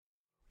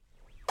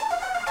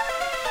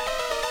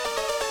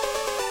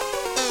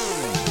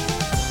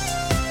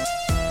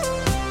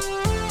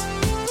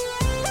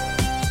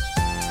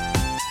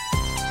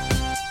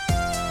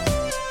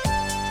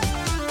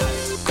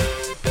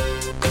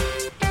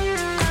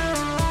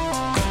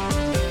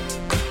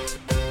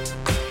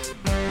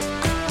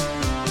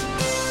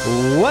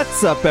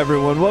What's up,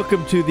 everyone?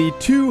 Welcome to the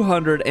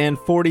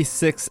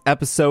 246th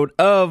episode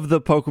of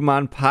the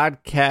Pokemon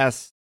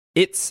Podcast.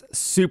 It's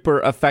super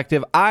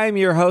effective. I'm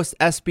your host,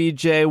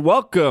 SBJ.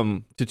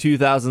 Welcome to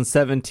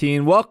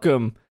 2017.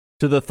 Welcome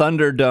to the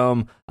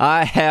Thunderdome.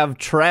 I have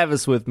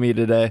Travis with me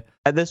today.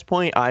 At this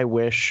point, I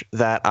wish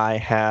that I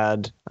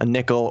had a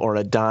nickel or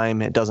a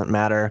dime, it doesn't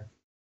matter,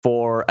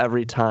 for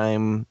every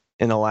time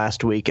in the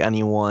last week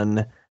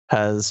anyone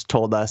has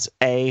told us,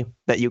 A,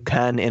 that you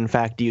can, in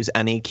fact, use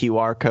any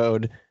QR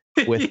code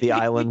with the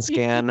island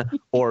scan,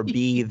 or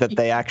B, that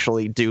they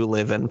actually do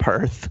live in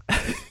Perth.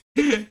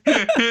 We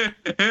got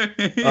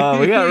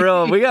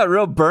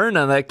real burn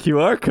on that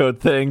QR code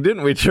thing,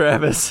 didn't we,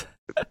 Travis?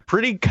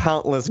 Pretty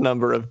countless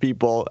number of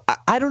people.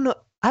 I don't know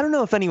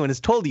if anyone has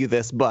told you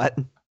this, but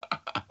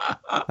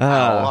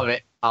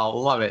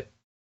I'll love it.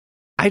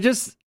 I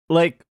just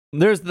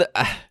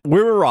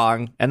we were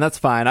wrong, and that's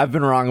fine. I've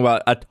been wrong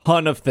about a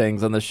ton of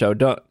things on the show.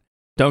 Don't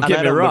get me wrong.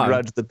 I don't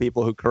begrudge the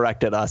people who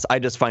corrected us. I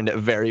just find it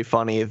very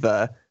funny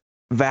the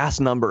vast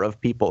number of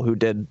people who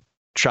did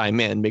chime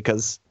in,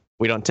 because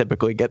we don't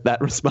typically get that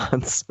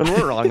response, and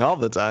we're wrong all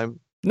the time.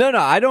 No,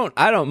 I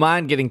don't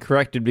mind getting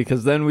corrected,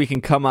 because then we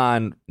can come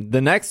on the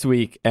next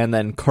week and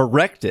then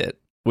correct it,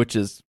 which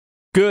is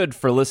good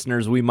for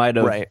listeners we might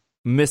have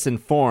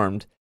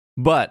misinformed.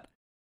 But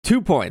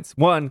 2 points.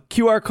 1,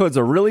 QR codes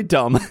are really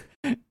dumb.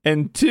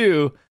 And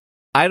 2,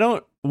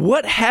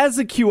 what has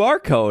a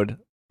QR code?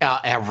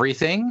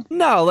 Everything?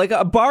 No, like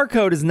a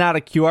barcode is not a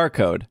QR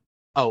code.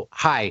 Oh,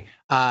 hi.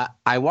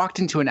 I walked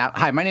into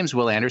hi, my name's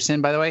Will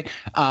Anderson, by the way.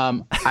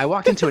 I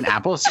walked into an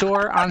Apple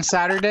store on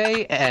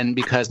Saturday, and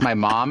because my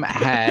mom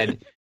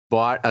had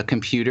bought a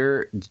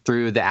computer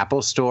through the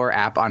Apple Store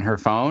app on her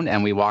phone,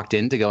 and we walked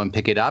in to go and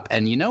pick it up.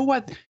 And you know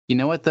what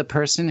the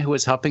person who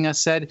was helping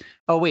us said?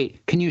 Oh,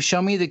 wait, can you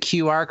show me the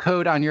QR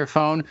code on your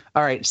phone?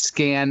 All right,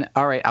 scan.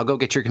 All right, I'll go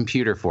get your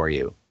computer for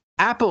you.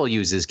 Apple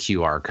uses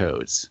QR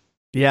codes.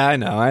 Yeah, I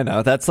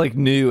know. That's like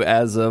new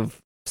as of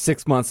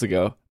 6 months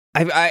ago.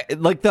 I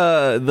like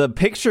the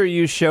picture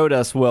you showed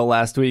us, Will,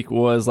 last week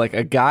was like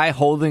a guy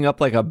holding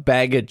up like a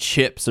bag of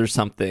chips or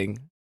something.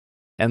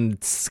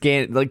 And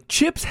scan, like,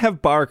 chips have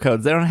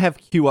barcodes. They don't have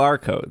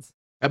QR codes.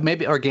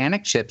 Maybe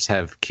organic chips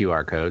have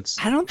QR codes.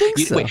 I don't think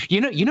so. Wait, you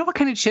know what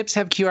kind of chips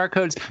have QR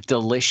codes?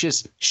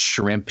 Delicious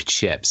shrimp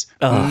chips.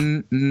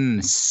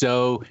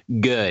 So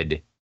good.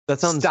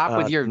 That sounds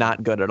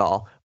not good at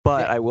all.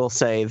 But I will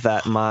say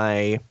that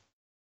my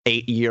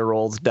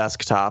 8-year-old's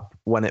desktop,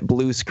 when it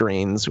blue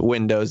screens,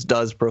 Windows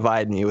does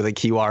provide me with a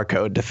QR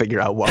code to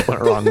figure out what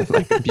went wrong with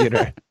my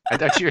computer. I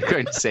thought you were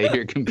going to say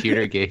your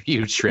computer gave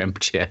you shrimp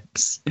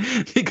chips,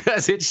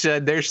 because it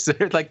should. They're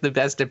sort of like the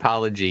best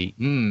apology.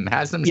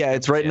 Has them. Yeah,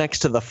 it's right next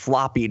to the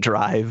floppy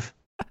drive.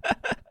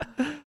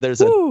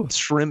 There's a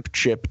shrimp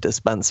chip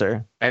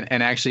dispenser. And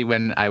actually,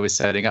 when I was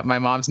setting up my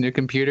mom's new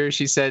computer,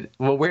 she said,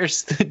 well,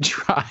 where's the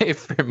drive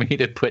for me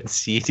to put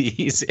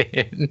CDs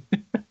in?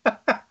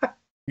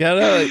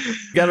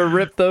 Gotta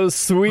rip those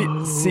sweet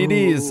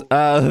CDs.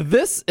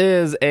 This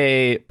is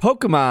a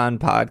Pokemon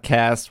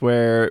podcast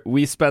where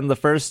we spend the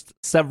first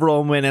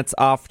several minutes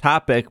off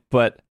topic,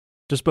 but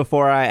just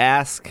before I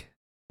ask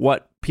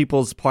what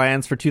people's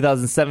plans for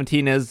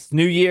 2017 is,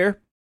 new year,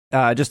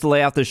 just to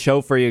lay out the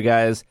show for you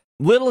guys.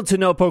 Little to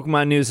no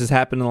Pokemon news has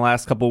happened in the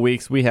last couple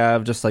weeks. We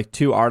have just like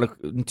two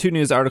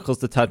news articles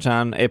to touch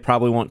on. It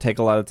probably won't take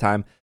a lot of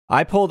time.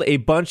 I pulled a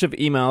bunch of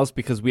emails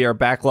because we are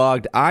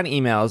backlogged on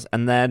emails,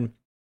 and then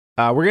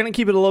we're going to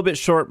keep it a little bit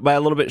short. By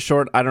a little bit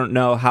short, I don't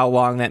know how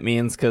long that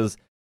means, because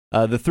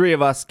the three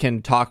of us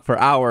can talk for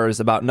hours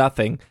about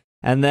nothing.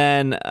 And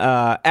then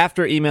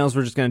after emails,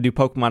 we're just going to do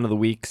Pokemon of the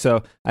Week.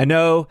 So I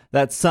know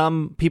that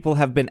some people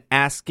have been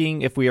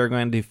asking if we are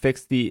going to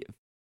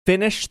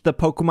finish the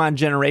Pokemon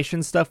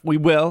generation stuff. We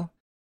will.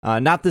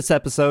 Not this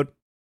episode,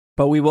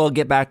 but we will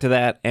get back to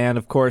that. And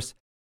of course,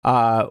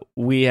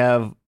 we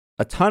have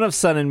a ton of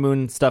Sun and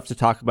Moon stuff to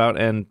talk about,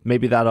 and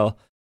maybe that'll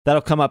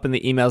come up in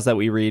the emails that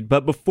we read.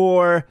 But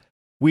before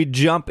we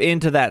jump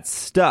into that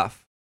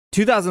stuff,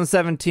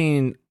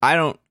 2017,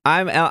 I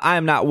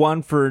am not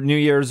one for New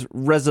Year's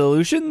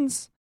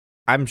resolutions.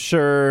 I'm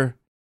sure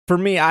for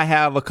me, I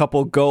have a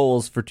couple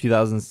goals for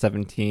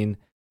 2017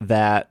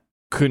 that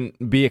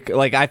couldn't be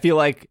like, I feel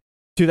like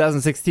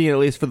 2016, at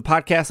least for the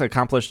podcast, I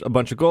accomplished a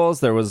bunch of goals.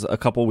 There was a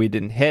couple we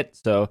didn't hit,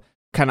 so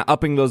kind of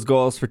upping those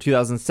goals for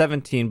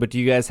 2017. But do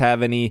you guys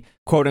have any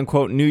quote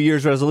unquote New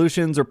Year's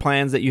resolutions or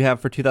plans that you have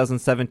for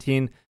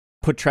 2017?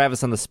 Put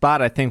Travis on the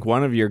spot. I think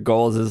one of your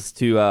goals is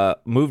to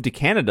move to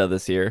Canada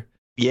this year.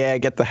 Yeah,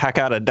 get the heck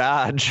out of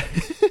Dodge.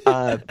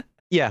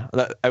 Yeah,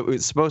 it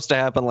was supposed to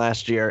happen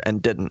last year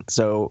and didn't.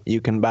 So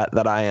you can bet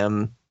that I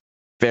am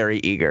very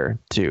eager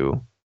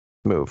to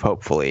move,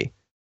 hopefully,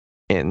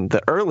 in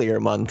the earlier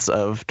months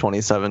of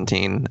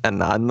 2017 and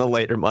not in the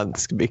later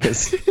months,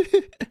 because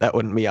that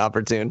wouldn't be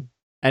opportune.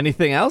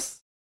 Anything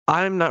else?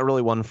 I'm not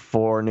really one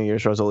for New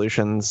Year's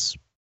resolutions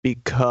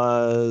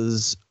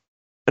because,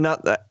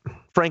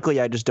 frankly,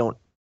 I just don't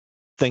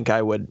think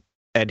I would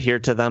adhere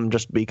to them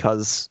just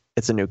because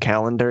it's a new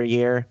calendar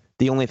year.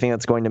 the only thing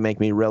that's going to make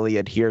me really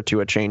adhere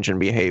to a change in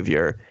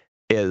behavior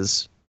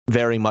is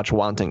very much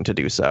wanting to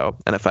do so.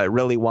 And if I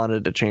really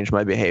wanted to change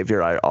my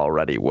behavior, I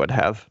already would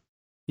have.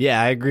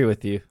 Yeah, I agree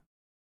with you.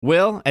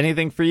 Will,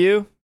 anything for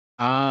you?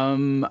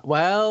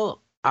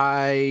 Well,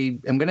 I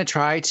am going to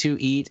try to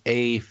eat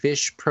a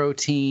fish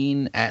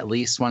protein at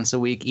least once a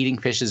week. Eating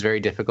fish is very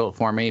difficult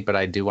for me, but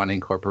I do want to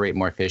incorporate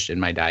more fish in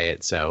my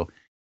diet. So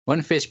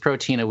 1 fish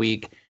protein a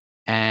week.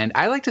 And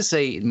I like to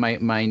say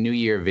my New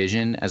Year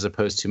vision as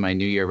opposed to my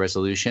New Year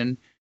resolution.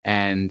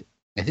 And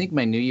I think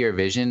my New Year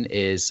vision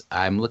is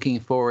I'm looking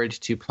forward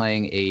to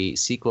playing a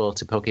sequel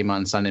to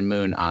Pokemon Sun and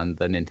Moon on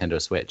the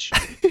Nintendo Switch.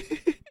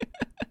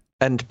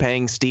 And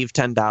paying Steve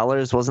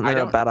 $10, wasn't there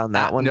a bet on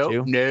that one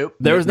too? Nope.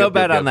 There was no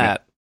bet on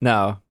that.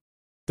 No,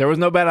 there was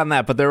no bet on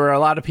that, but there were a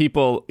lot of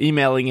people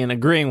emailing and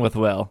agreeing with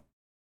Will.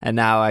 And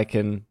now I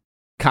can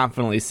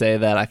confidently say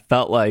that I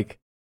felt like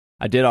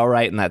I did all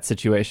right in that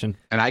situation.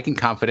 And I can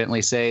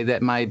confidently say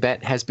that my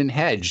bet has been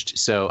hedged,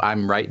 so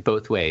I'm right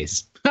both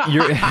ways.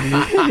 Your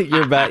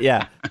bet,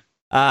 yeah.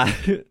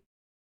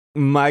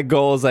 My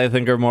goals, I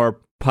think, are more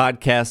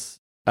podcast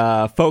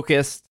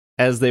focused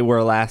as they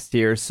were last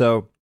year.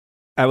 So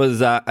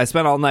I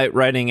spent all night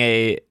writing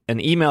an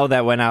email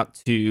that went out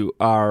to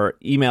our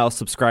email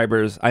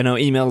subscribers. I know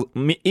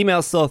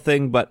email's still a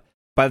thing, but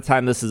by the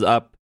time this is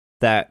up,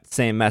 that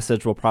same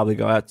message will probably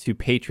go out to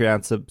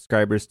Patreon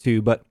subscribers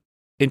too. But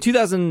in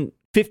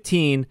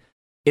 2015,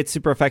 It's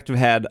Super Effective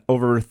had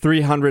over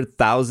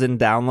 300,000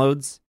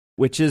 downloads,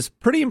 which is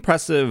pretty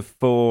impressive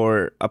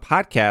for a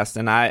podcast,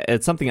 and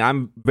it's something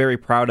I'm very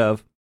proud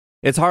of.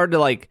 It's hard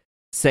to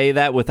say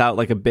that without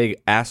a big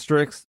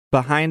asterisk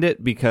behind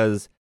it,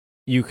 because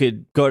you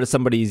could go to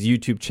somebody's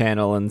YouTube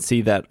channel and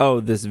see that, oh,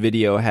 this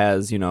video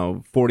has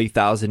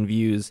 40,000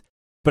 views.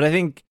 But I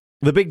think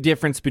the big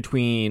difference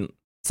between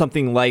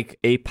something like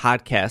a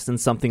podcast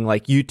and something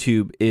like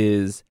YouTube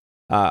is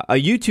a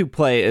YouTube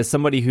play is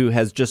somebody who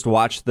has just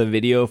watched the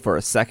video for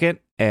a second,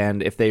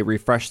 and if they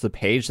refresh the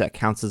page, that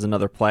counts as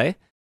another play.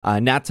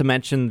 Not to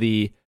mention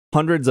the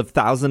hundreds of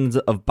thousands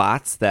of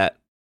bots that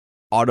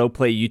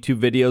autoplay YouTube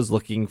videos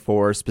looking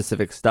for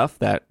specific stuff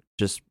that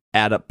just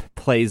add up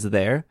plays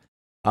there.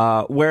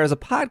 Whereas a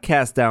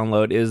podcast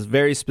download is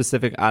very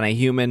specific on a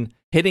human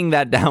hitting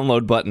that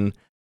download button,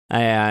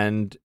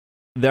 and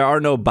there are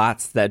no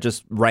bots that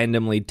just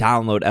randomly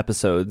download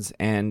episodes.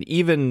 And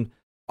even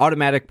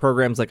automatic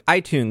programs like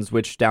iTunes,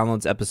 which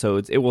downloads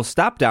episodes, it will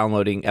stop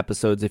downloading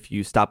episodes if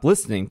you stop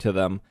listening to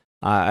them.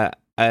 I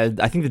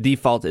think the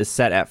default is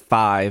set at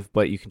 5,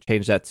 but you can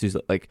change that to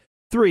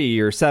 3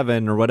 or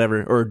 7 or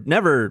whatever, or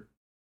never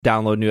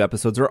download new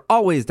episodes or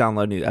always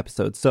download new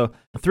episodes. So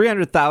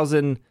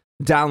 300,000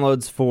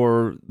 downloads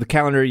for the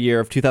calendar year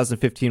of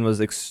 2015 was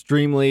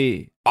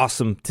extremely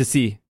awesome to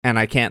see, and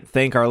I can't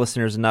thank our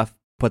listeners enough.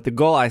 But the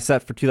goal I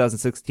set for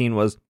 2016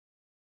 was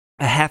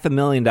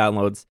 500,000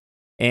 downloads,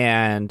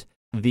 and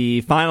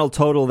the final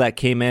total that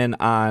came in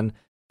on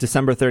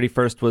December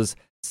 31st was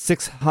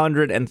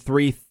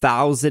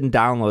 603,000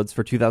 downloads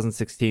for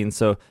 2016.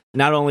 So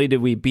not only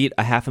did we beat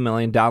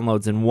 500,000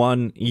 downloads in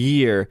 1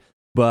 year,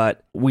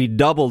 but we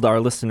doubled our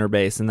listener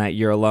base in that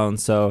year alone.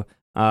 So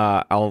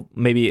I'll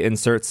maybe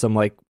insert some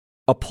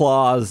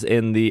applause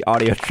in the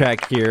audio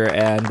track here,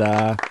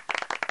 and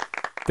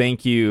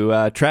thank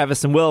you,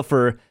 Travis and Will,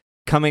 for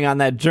coming on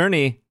that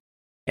journey,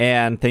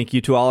 and thank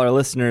you to all our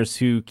listeners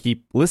who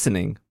keep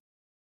listening.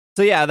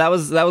 So yeah, that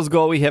was a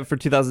goal we hit for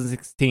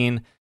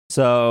 2016.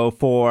 So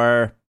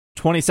for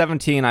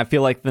 2017, I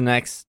feel like the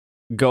next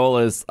goal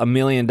is 1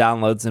 million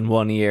downloads in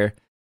 1 year,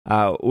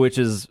 which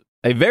is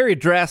a very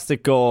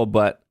drastic goal,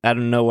 but I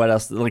don't know what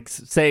else.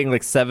 Saying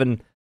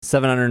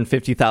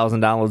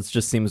 750,000 downloads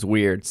just seems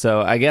weird.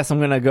 So I guess I'm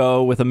going to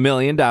go with 1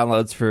 million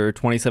downloads for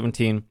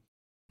 2017.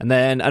 And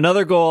then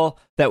another goal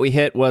that we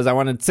hit was I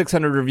wanted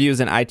 600 reviews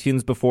in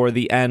iTunes before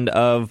the end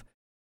of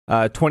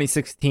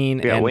 2016.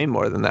 Yeah, way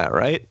more than that,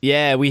 right?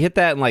 Yeah, we hit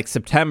that in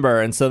September.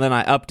 And so then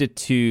I upped it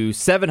to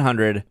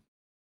 700.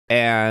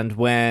 And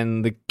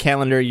when the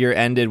calendar year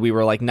ended, we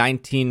were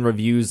 19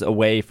 reviews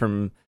away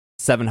from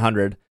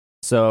 700.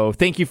 So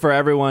thank you for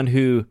everyone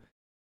who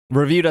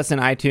reviewed us in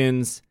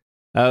iTunes.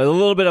 A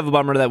little bit of a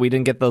bummer that we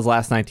didn't get those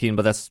last 19,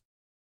 but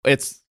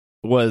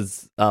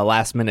was a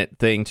last minute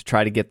thing to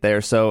try to get there.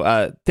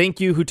 So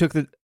thank you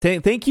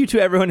thank you to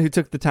everyone who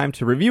took the time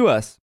to review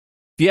us.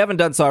 If you haven't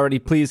done so already,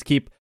 please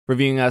keep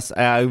reviewing us.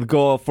 The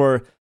goal for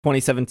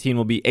 2017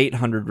 will be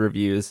 800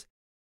 reviews.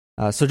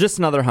 So just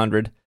another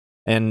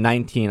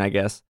 119, I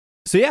guess.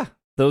 So yeah,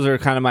 those are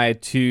kind of my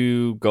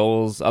 2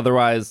 goals.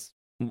 Otherwise,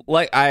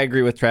 I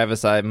agree with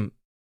Travis, I'm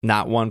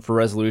not one for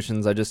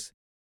resolutions. I just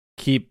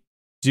keep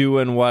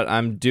doing what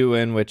I'm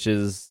doing, which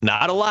is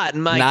not a lot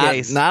in my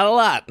case. Not a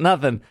lot,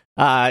 nothing.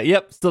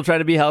 Yep, still trying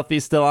to be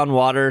healthy, still on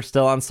water,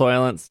 still on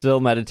Soylent,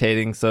 still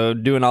meditating, so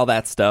doing all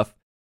that stuff.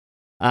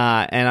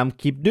 And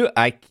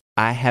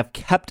I have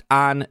kept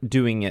on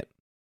doing it.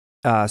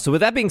 So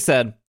with that being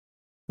said,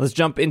 let's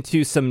jump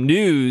into some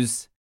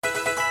news.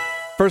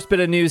 First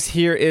bit of news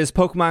here is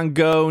Pokemon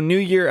Go New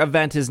Year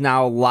event is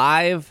now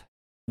live.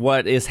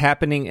 what is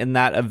happening in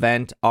that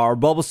event are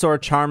Bulbasaur,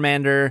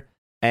 Charmander,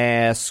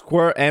 and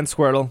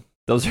Squirtle.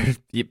 Those are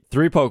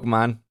 3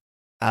 Pokemon.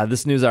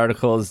 This news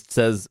article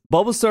says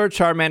Bulbasaur,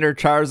 Charmander,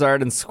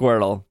 Charizard, and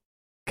Squirtle,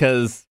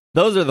 because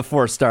those are the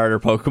 4 starter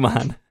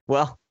Pokemon.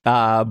 Well,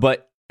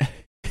 but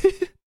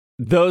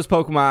those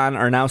Pokemon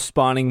are now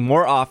spawning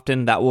more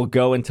often. That will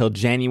go until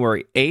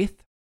January 8th.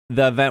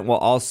 The event will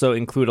also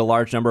include a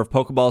large number of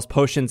Pokeballs,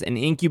 potions, and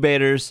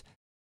incubators.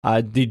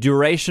 The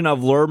duration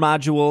of lure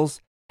modules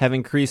have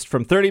increased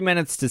from 30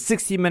 minutes to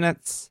 60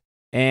 minutes.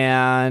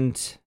 And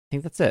I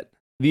think that's it.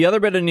 The other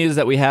bit of news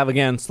that we have,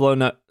 again,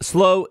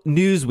 slow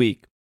news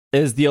week,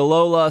 is the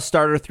Alola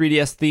starter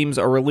 3DS themes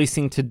are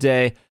releasing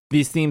today.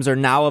 These themes are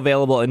now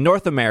available in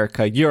North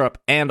America, Europe,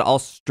 and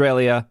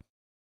Australia,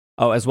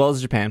 as well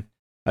as Japan.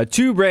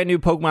 2 brand new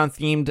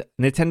Pokemon-themed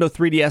Nintendo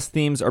 3DS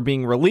themes are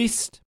being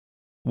released.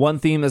 One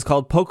theme is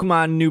called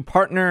Pokemon New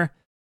Partner,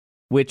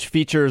 which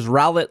features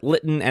Rowlet,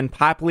 Litten, and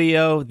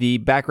Popplio. The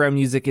background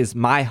music is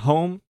My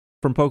Home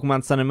from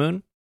Pokemon Sun and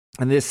Moon.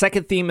 And the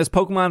second theme is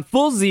Pokemon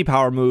Full Z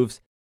Power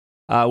Moves,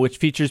 which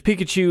features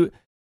Pikachu,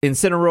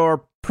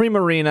 Incineroar,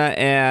 Primarina,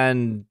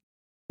 and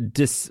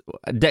Decudai.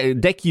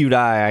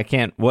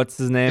 What's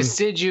his name?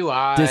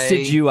 Decidueye.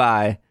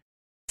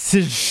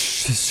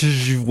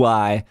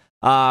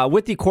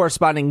 With the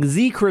corresponding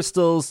Z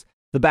crystals,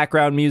 the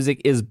background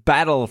music is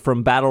Battle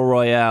from Battle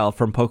Royale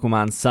from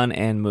Pokemon Sun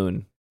and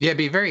Moon. Yeah, it'd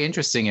be very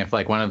interesting if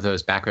like one of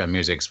those background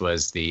musics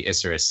was the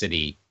Isra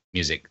City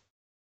music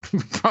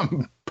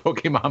from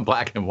Pokemon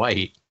Black and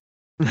White.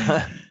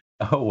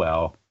 Oh,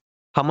 well.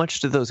 How much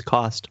do those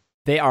cost?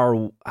 They are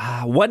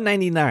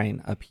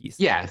 $1.99 a piece.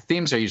 Yeah,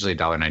 themes are usually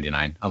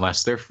 $1.99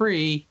 unless they're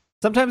free.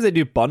 Sometimes they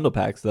do bundle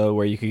packs, though,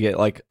 where you could get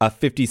like a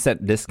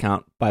 50-cent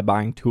discount by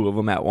buying 2 of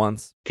them at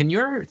once. Can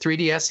your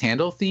 3DS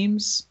handle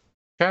themes,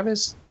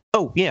 Travis?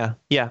 Oh, yeah.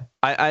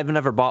 I've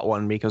never bought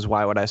one because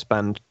why would I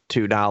spend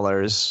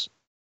 $2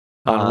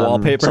 on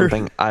wallpaper?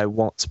 Something I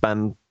won't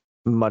spend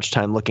much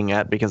time looking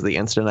at, because the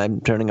instant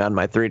I'm turning on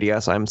my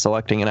 3DS, I'm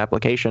selecting an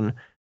application.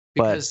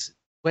 Because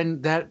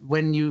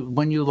when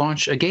you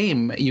launch a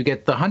game, you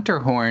get the hunter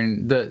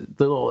horn, the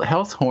little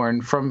health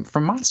horn from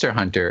Monster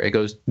Hunter. It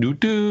goes doo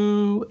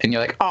doo, and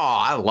you're like, oh,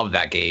 I love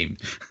that game.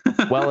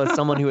 Well, as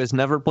someone who has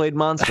never played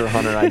Monster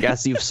Hunter, I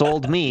guess you've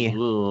sold me.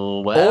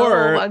 Well,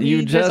 or I mean,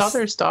 you just there's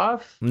other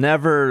stuff.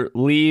 Never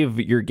leave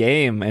your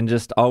game and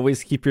just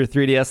always keep your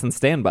 3DS in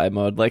standby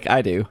mode, like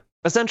I do.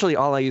 Essentially,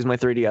 all I use my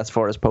 3DS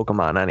for is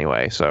Pokemon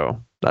anyway,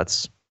 so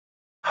that's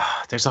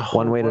there's a whole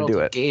one way to world do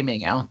of it.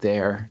 Gaming out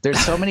there. There's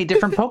so many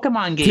different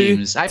Pokemon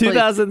games. I play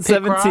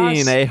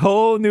 2017, Picross. a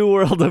whole new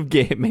world of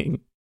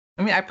gaming.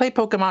 I mean, I play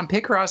Pokemon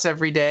Picross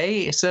every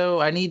day,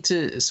 so I need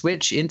to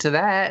switch into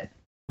that.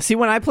 See,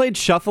 when I played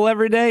Shuffle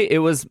every day, it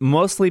was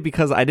mostly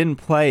because I didn't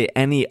play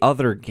any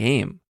other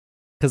game.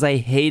 Because I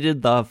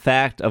hated the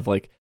fact of,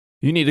 like,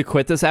 you need to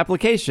quit this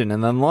application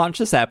and then launch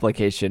this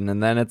application.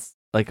 And then it's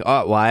like,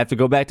 oh, well, I have to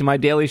go back to my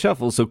daily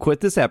Shuffle. So quit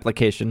this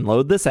application,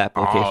 load this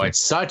application. Oh,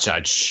 it's such a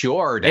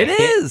chore to It hit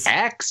is.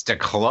 X to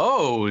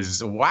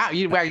close. Wow.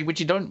 Which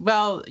you don't,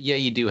 well, yeah,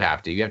 you do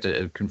have to. You have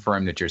to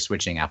confirm that you're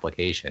switching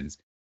applications.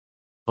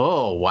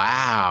 Oh,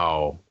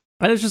 wow.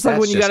 And it's just like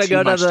That's when you just got to go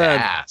too to much the to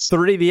ask.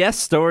 3DS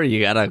store,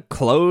 you got to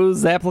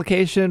close the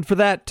application for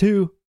that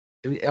too.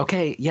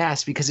 Okay,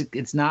 yes, because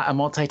it's not a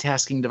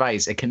multitasking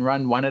device. It can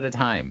run one at a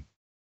time.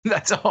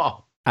 That's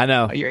all. I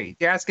know. You're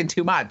asking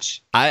too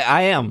much.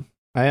 I am.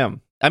 I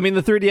mean,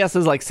 the 3DS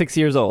is like 6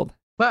 years old.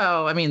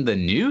 Well, I mean, the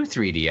new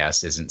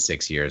 3DS isn't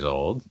 6 years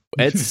old.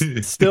 It's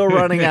still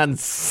running on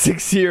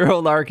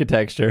 6-year-old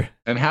architecture.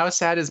 And how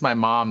sad is my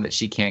mom that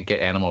she can't get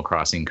Animal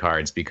Crossing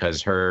cards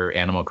because her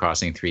Animal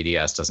Crossing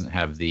 3DS doesn't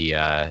have the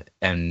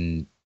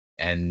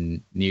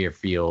near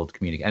field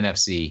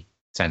NFC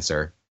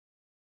sensor.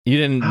 You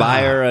didn't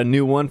buy her a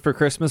new one for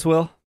Christmas,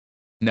 Will?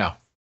 No.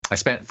 I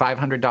spent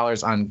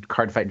 $500 on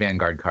Cardfight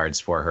Vanguard cards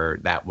for her.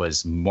 That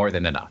was more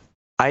than enough.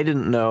 I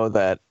didn't know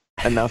that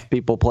enough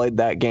people played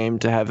that game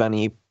to have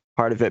any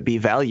part of it be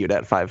valued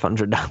at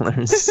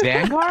 $500.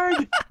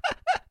 Vanguard?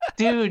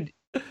 Dude,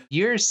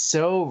 you're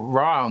so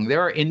wrong.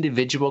 There are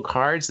individual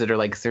cards that are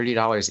like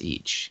 $30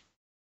 each,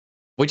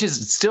 which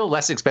is still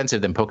less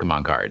expensive than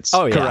Pokemon cards.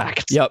 Oh, yeah.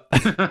 Correct. Yep.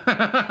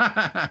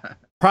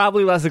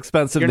 Probably less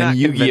expensive You're than not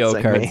Yu-Gi-Oh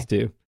convincing cards, me.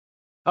 too.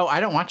 Oh,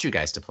 I don't want you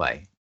guys to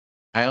play.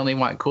 I only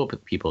want cool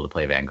people to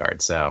play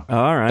Vanguard, so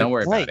All right. don't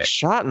worry about Like, it.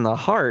 shot in the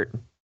heart.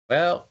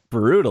 Well,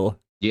 Brutal.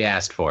 you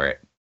asked for it.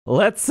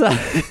 Let's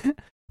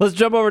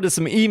jump over to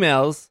some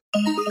emails.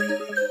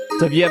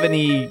 So if you have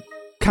any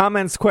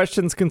comments,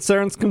 questions,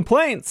 concerns,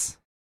 complaints,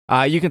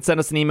 you can send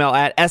us an email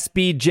at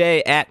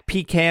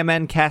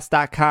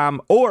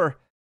sbj@pkmncast.com, or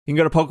you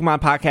can go to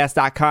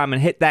pokemonpodcast.com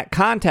and hit that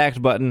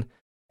contact button.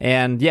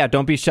 And yeah,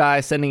 don't be shy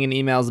sending in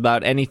emails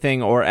about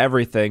anything or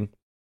everything.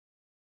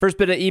 First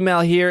bit of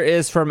email here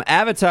is from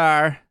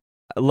Avatar.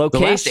 The Last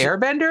Location.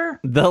 Airbender?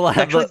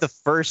 Actually, the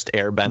first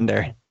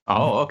Airbender.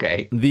 Oh,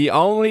 okay. The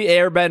only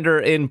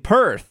airbender in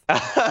Perth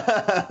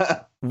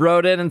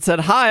wrote in and said,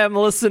 "Hi, I'm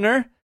a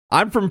listener.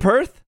 I'm from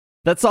Perth.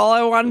 That's all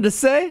I wanted to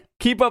say.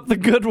 Keep up the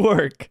good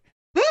work.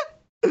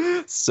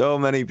 So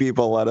many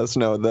people let us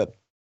know that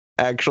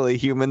actually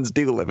humans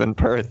do live in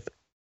Perth.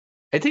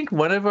 I think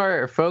one of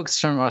our folks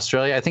from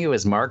Australia, I think it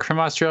was Mark from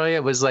Australia,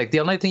 was like,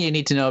 the only thing you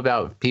need to know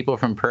about people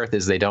from Perth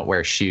is they don't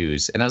wear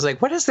shoes. And I was like,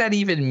 what does that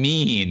even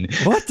mean?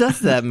 What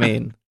does that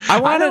mean?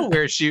 I don't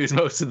wear shoes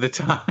most of the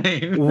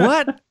time.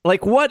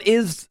 What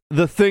is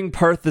the thing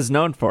Perth is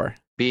known for?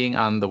 Being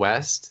on the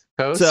West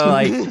Coast? So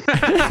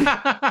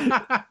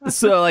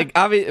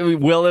obviously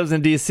Will lives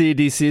in DC.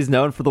 DC is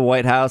known for the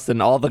White House and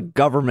all the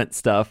government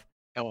stuff.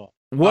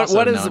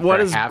 What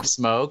is half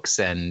smokes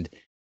and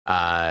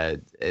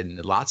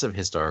lots of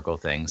historical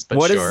things,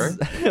 but sure.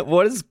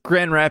 What is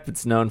Grand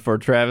Rapids known for,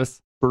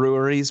 Travis?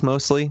 Breweries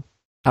mostly.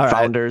 All right.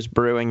 Founders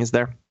Brewing is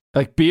there.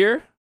 Like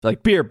beer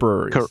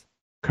breweries.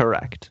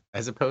 Correct.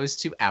 As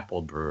opposed to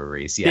apple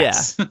breweries,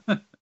 yes. Yeah.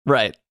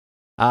 Right.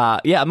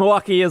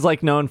 Milwaukee is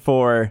like known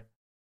for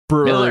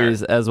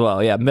breweries as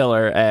well. Yeah,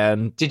 Miller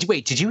and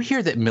Did you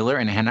hear that Miller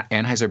and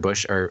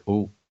Anheuser-Busch are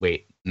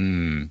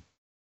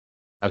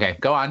Okay,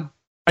 go on.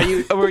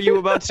 Were you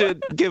about to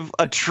give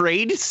a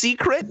trade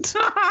secret?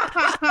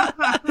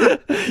 Are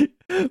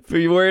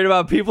you worried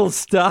about people's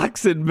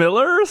stocks in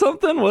Miller or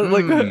something?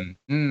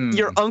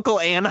 Your Uncle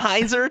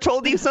Anheuser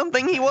told you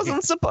something he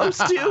wasn't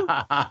supposed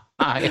to?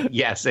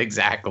 Yes,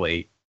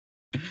 exactly.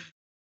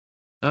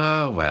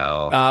 Oh,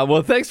 well.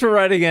 Well, thanks for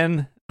writing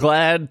in.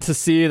 Glad to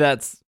see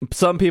that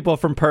some people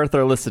from Perth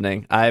are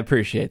listening. I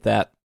appreciate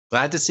that.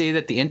 Glad to see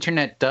that the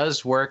internet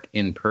does work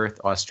in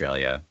Perth,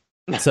 Australia.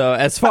 So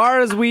as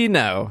far as we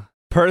know,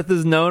 Perth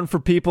is known for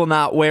people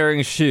not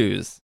wearing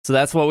shoes. So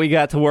that's what we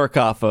got to work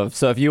off of.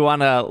 So if you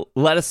want to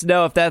let us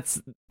know if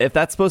that's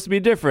supposed to be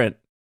different,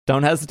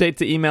 don't hesitate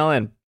to email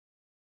in.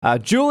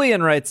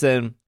 Julian writes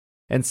in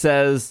and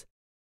says,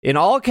 in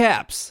all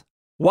caps,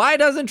 why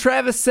doesn't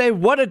Travis say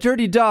what a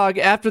dirty dog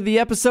after the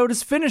episode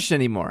is finished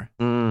anymore?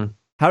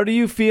 How do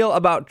you feel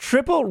about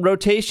triple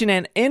rotation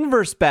and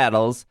inverse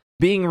battles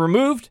being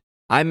removed?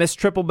 I miss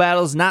triple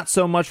battles, not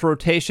so much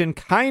rotation,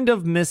 kind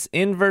of miss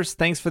inverse.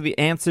 Thanks for the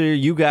answer.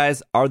 You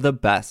guys are the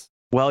best.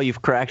 Well,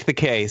 you've cracked the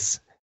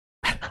case.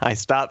 I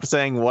stopped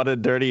saying what a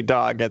dirty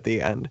dog at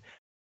the end.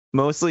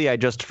 Mostly I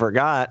just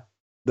forgot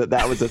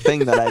that was a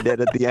thing that I did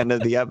at the end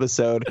of the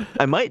episode.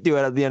 I might do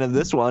it at the end of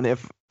this one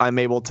if I'm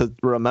able to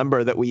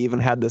remember that we even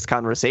had this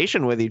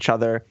conversation with each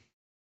other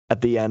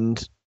at the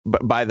end,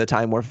 but by the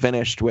time we're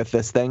finished with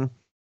this thing.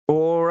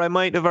 Or I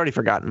might have already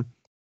forgotten.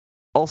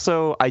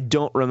 Also, I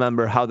don't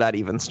remember how that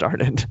even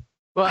started.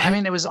 Well, I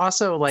mean, it was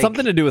also like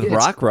something to do with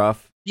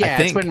Rockruff.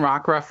 Yeah, it's when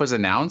Rockruff was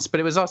announced, but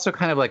it was also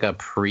kind of like a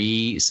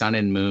pre-Sun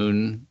and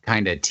Moon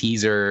kind of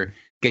teaser,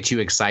 get you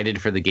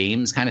excited for the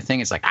games kind of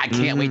thing. It's like, I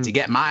can't wait to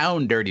get my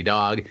own dirty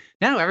dog.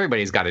 Now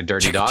everybody's got a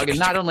dirty dog. And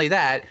not only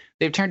that,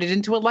 they've turned it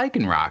into a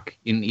Lycanroc,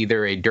 in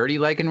either a dirty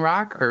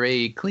Lycanroc or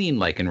a clean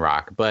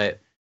Lycanroc. But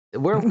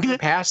we're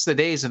past the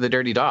days of the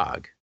dirty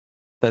dog.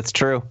 That's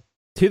true.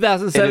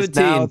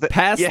 2017,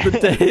 past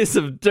the days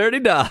of dirty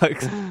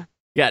dogs.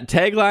 Got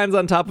taglines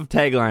on top of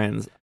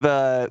taglines.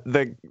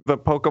 The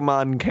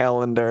Pokemon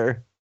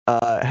calendar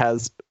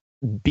has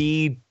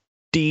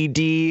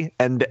BDD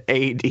and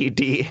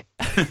ADD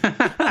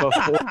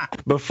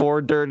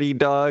before Dirty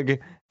Dog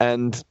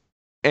and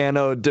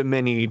Anno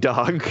Domini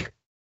Dog.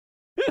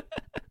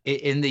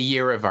 In the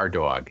year of our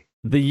dog.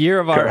 The year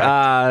of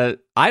our...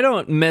 I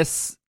don't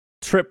miss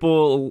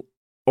triple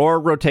or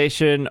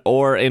rotation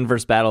or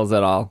inverse battles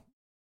at all.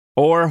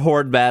 Or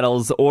horde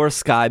battles or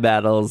sky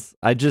battles.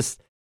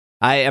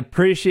 I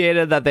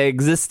appreciated that they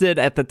existed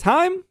at the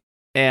time,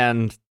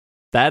 and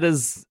that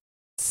is,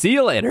 see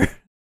you later.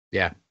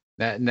 Yeah,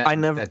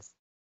 that's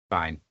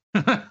fine.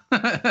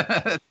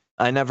 I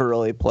never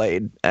really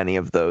played any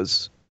of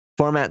those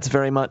formats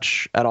very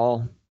much at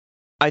all.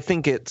 I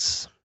think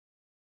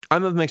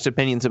I'm of mixed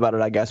opinions about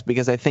it, I guess,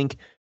 because I think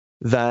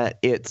that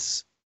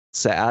it's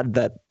sad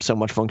that so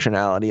much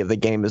functionality of the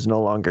game is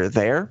no longer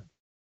there.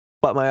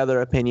 But my other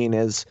opinion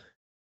is,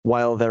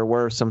 while there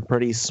were some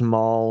pretty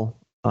small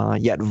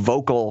yet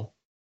vocal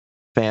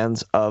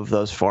fans of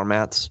those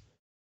formats,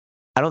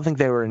 I don't think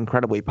they were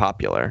incredibly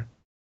popular.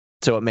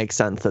 So it makes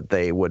sense that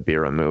they would be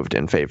removed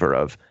in favor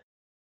of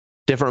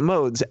different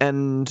modes.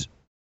 And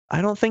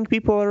I don't think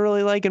people are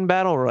really liking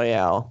Battle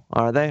Royale,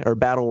 are they? Or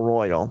Battle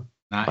Royal.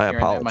 Not hearing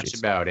that much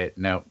about it.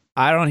 No.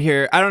 I don't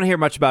hear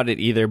much about it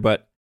either,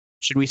 but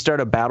should we start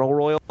a Battle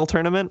Royal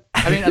tournament?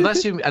 I mean,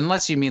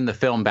 unless you mean the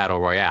film Battle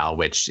Royale,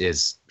 which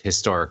is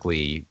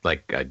historically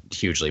like a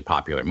hugely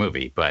popular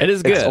movie, but it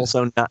is good. It's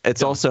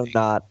also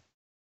not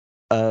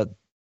a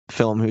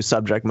film whose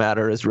subject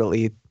matter is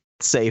really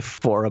safe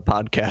for a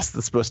podcast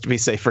that's supposed to be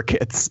safe for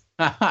kids.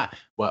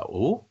 What?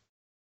 Ooh,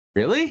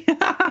 really?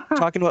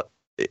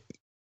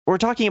 We're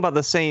talking about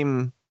the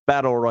same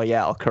Battle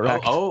Royale,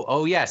 correct?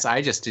 Oh, yes.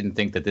 I just didn't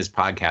think that this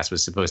podcast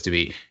was supposed to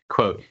be,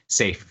 quote,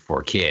 safe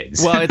for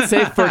kids. Well, it's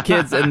safe for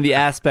kids in the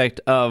aspect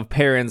of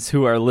parents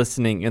who are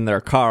listening in their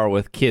car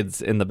with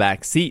kids in the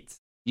back seats.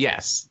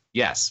 Yes.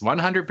 Yes,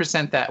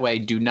 100% that way.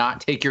 Do not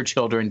take your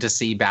children to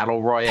see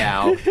Battle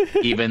Royale,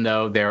 even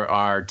though there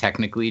are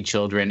technically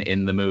children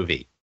in the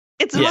movie.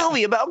 It's a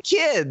movie about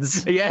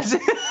kids. Yes.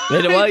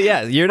 Well,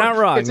 yeah, you're not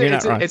wrong.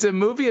 It's a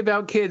movie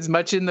about kids,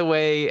 much in the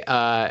way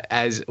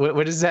as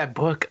what is that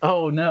book?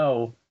 Oh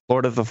no,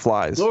 Lord of the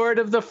Flies. Lord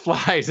of the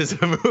Flies is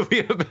a movie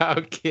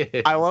about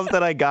kids. I love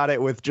that I got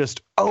it with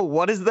just, oh,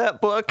 what is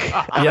that book?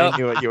 I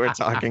knew what you were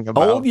talking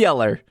about. Old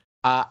Yeller.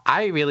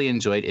 I really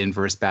enjoyed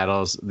Inverse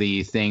Battles.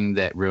 The thing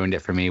that ruined it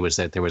for me was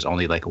that there was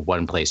only like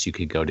one place you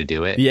could go to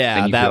do it. Yeah,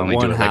 and you that could only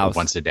one do it house. like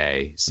once a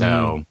day.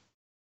 So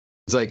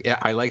it's like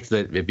I liked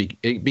that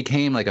it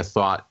became like a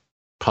thought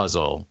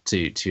puzzle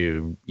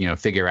to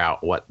figure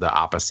out what the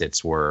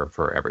opposites were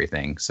for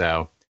everything.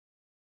 So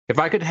if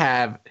I could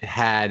have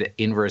had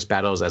Inverse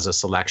Battles as a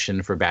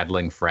selection for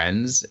battling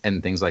friends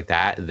and things like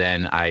that,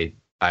 then I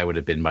would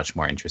have been much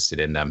more interested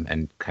in them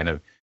and kind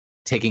of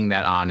taking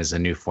that on as a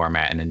new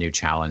format and a new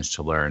challenge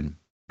to learn.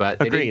 But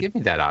they didn't give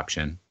me that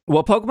option.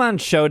 Well,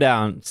 Pokemon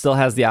Showdown still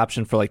has the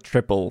option for like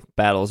triple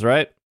battles,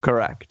 right?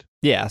 Correct.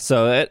 Yeah,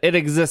 so it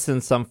exists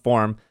in some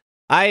form.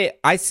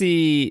 I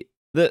see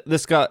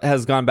this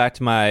has gone back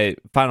to my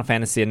Final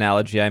Fantasy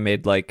analogy I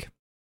made like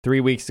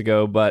 3 weeks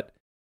ago, but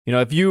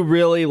if you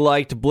really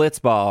liked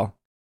Blitzball,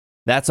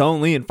 that's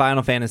only in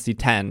Final Fantasy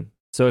X.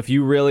 So if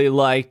you really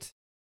liked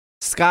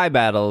Sky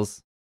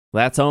Battles,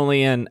 that's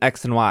only in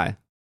X and Y.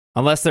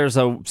 Unless there's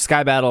a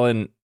Sky Battle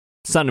in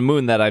Sun and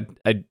Moon that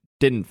I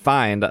didn't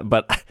find,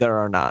 but there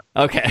are not.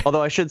 Okay.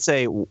 Although I should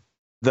say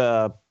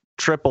the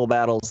triple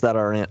battles that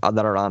are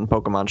on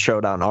Pokemon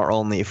Showdown are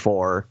only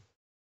for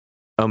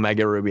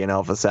Omega Ruby and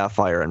Alpha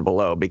Sapphire and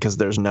below, because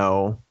there's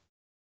no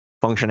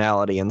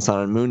functionality in Sun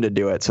and Moon to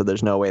do it, so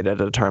there's no way to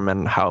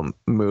determine how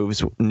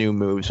new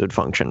moves would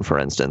function, for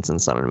instance, in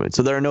Sun and Moon.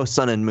 So there are no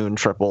Sun and Moon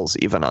triples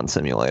even on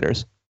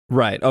simulators.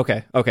 Right.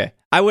 Okay.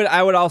 I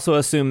would also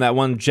assume that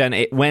when Gen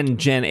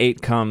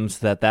 8 comes,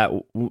 that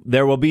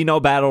there will be no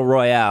Battle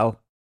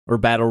Royale or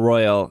Battle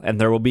Royal, and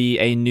there will be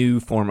a new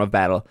form of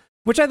battle,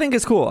 which I think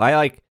is cool. I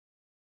like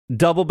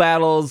double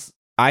battles.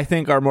 I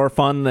think are more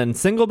fun than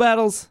single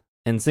battles,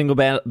 and single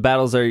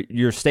battles are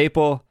your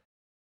staple.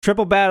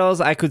 Triple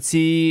battles I could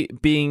see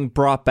being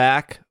brought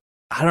back.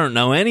 I don't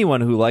know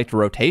anyone who liked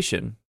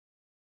rotation.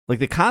 Like,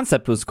 the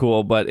concept was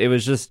cool, but it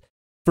was just,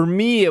 for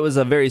me, it was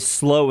a very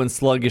slow and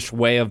sluggish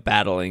way of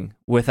battling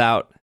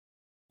without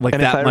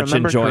that much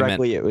enjoyment.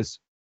 If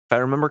I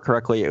remember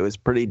correctly, it was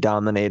pretty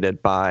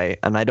dominated by,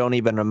 and I don't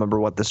even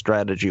remember what the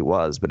strategy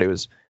was, but it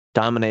was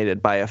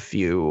dominated by a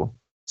few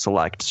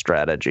select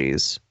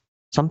strategies.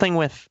 Something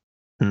with,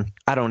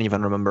 I don't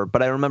even remember,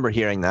 but I remember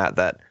hearing that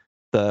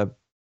the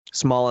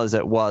small as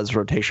it was,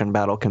 rotation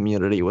battle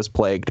community was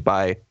plagued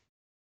by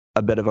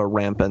a bit of a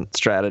rampant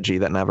strategy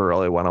that never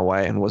really went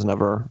away and was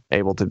never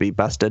able to be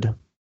bested.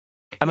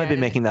 I might be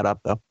making that up,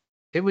 though.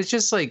 It was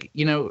just like,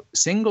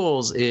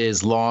 singles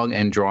is long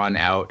and drawn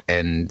out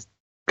and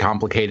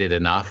complicated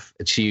enough.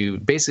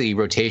 Basically,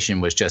 rotation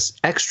was just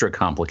extra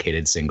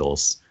complicated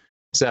singles.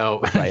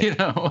 So, right.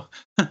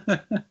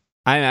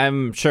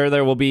 I'm sure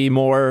there will be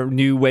more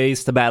new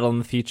ways to battle in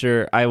the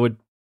future. I would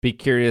be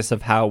curious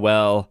of how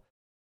well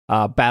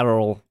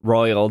Battle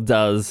Royal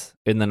does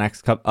in the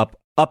next up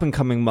and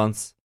coming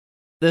months.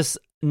 This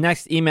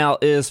next email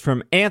is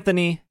from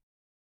Anthony.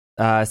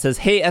 It says,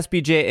 "Hey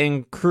SBJ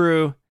and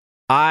crew,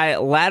 I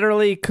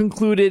laterally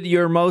concluded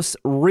your most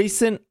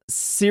recent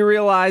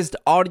serialized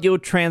audio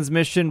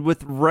transmission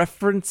with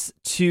reference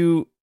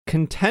to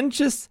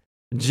contentious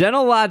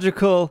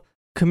genealogical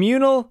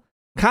communal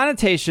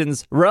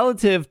connotations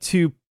relative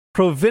to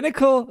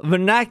provinical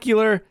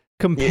vernacular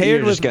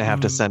compared with gonna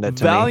have to send it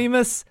to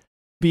voluminous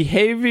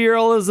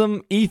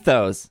behavioralism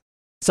ethos.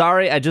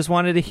 Sorry, I just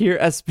wanted to hear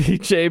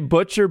SBJ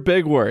butcher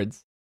big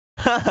words."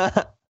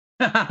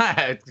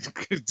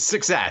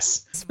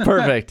 Success.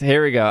 Perfect.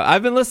 Here we go.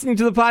 I've been listening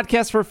to the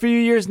podcast for a few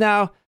years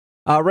now,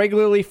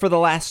 regularly for the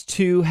last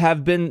 2.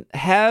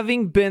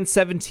 Having been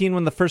 17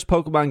 when the first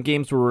Pokemon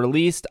games were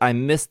released, I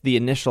missed the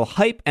initial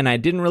hype, and I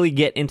didn't really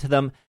get into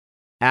them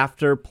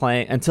after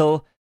playing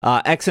until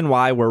X and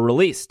Y were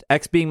released.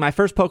 X being my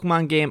first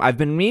Pokemon game, I've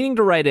been meaning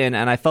to write in,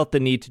 and I felt the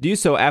need to do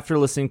so after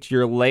listening to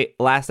your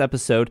last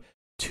episode,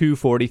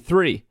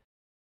 243.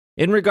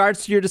 In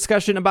regards to your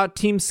discussion about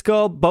Team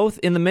Skull, both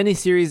in the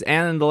miniseries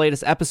and in the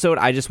latest episode,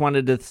 I just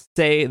wanted to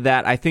say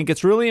that I think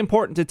it's really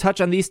important to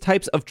touch on these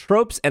types of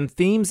tropes and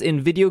themes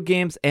in video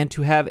games and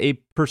to have a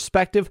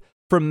perspective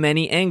from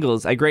many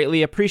angles. I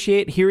greatly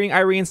appreciate hearing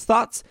Irene's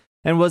thoughts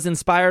and was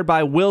inspired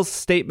by Will's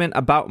statement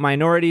about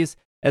minorities.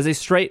 As a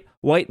straight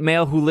white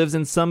male who lives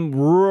in some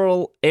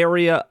rural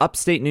area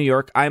upstate New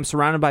York, I am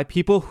surrounded by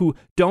people who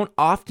don't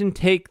often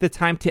take the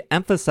time to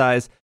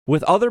emphasize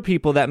with other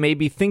people that may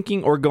be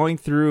thinking or going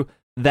through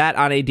that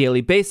on a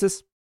daily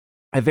basis.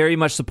 I very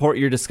much support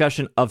your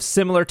discussion of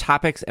similar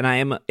topics, and I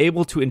am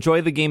able to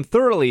enjoy the game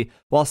thoroughly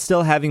while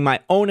still having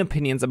my own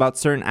opinions about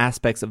certain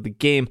aspects of the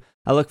game.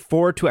 I look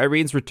forward to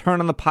Irene's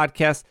return on the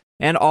podcast,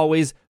 and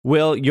always,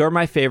 Will, you're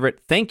my favorite.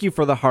 Thank you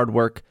for the hard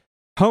work.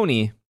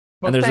 Tony.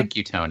 Well, thank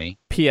you, Tony.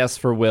 PS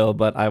for Will,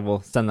 but I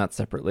will send that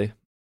separately.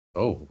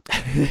 Oh.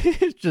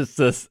 It just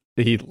says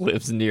he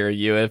lives near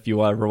you if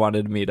you ever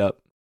wanted to meet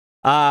up.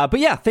 But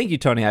yeah, thank you,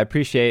 Tony. I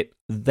appreciate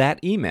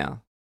that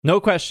email. No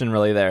question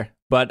really there,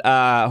 but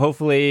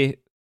hopefully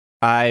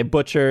I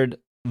butchered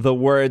the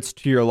words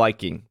to your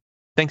liking.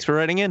 Thanks for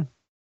writing in.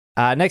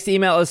 Next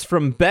email is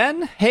from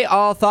Ben. Hey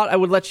all, thought I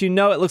would let you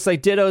know it looks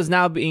like Ditto is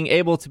now being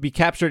able to be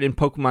captured in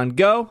Pokemon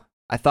Go.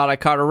 I thought I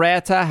caught a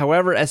Rattata.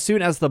 However, as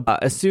soon as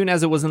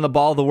it was in the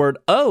ball, the word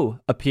O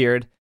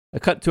appeared. I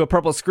cut to a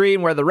purple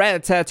screen where the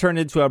Rattata turned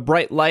into a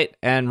bright light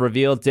and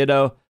revealed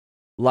Ditto.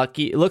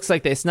 Lucky. It looks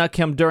like they snuck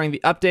him during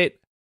the update.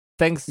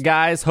 Thanks,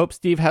 guys. Hope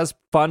Steve has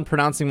fun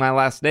pronouncing my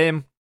last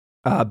name.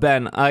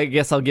 Ben, I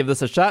guess I'll give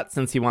this a shot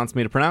since he wants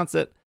me to pronounce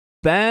it.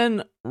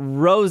 Ben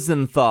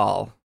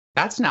Rosenthal.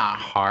 That's not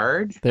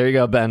hard. There you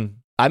go, Ben.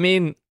 I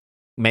mean,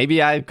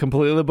 maybe I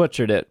completely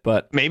butchered it,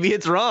 but... Maybe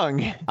it's wrong.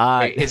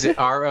 Wait, is it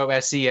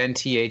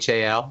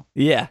Rosenthal?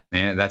 Yeah.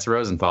 Yeah, that's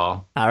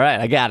Rosenthal. All right,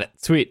 I got it.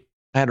 Sweet.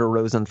 I had a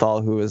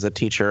Rosenthal who was a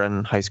teacher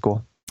in high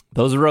school.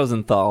 Those are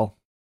Rosenthal.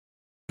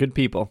 Good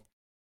people.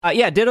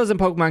 Yeah, Dittos in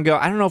Pokemon Go.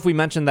 I don't know if we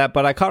mentioned that,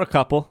 but I caught a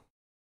couple.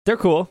 They're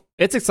cool.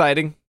 It's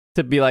exciting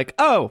to be like,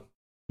 oh,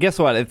 guess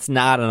what? It's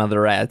not another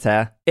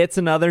Rattata. It's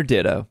another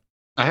Ditto.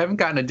 I haven't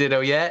gotten a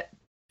Ditto yet.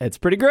 It's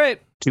pretty great.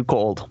 Too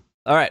cold.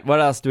 All right, what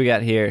else do we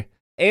got here?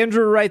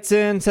 Andrew writes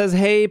in, says,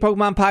 hey,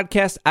 Pokemon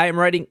Podcast, I am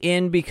writing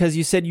in because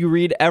you said you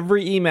read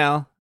every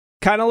email.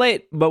 Kind of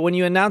late, but when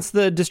you announced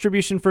the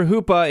distribution for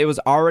Hoopa, it was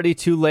already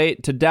too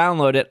late to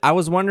download it. I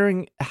was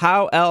wondering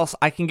how else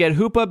I can get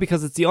Hoopa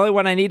because it's the only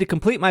one I need to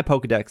complete my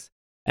Pokedex.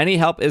 Any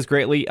help is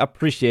greatly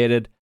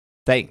appreciated.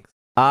 Thanks.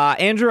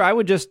 Andrew, I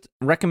would just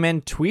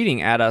recommend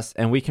tweeting at us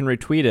and we can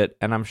retweet it,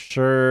 and I'm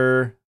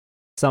sure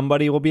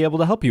somebody will be able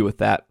to help you with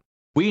that.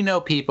 We know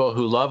people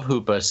who love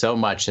Hoopa so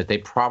much that they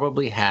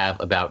probably have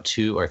about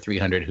 200 or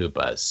 300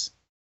 Hoopas.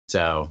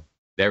 So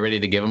they're ready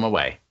to give them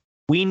away.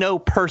 We know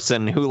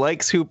person who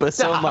likes Hoopa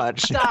so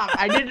much. Stop.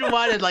 I didn't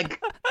want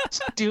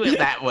to do it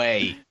that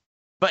way.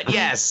 But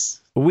yes,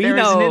 we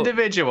know an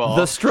individual.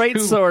 The straight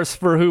source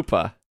for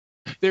Hoopa.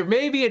 There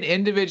may be an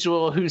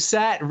individual who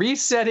sat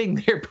resetting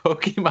their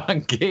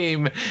Pokemon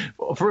game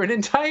for an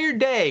entire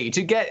day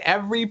to get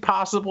every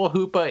possible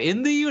Hoopa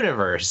in the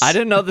universe. I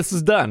didn't know this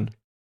was done.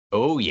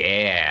 Oh,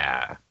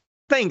 yeah.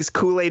 Thanks,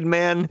 Kool-Aid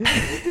Man.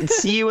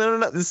 See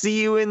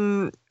you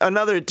in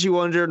another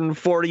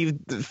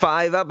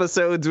 245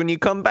 episodes when you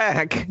come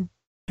back.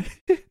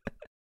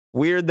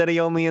 Weird that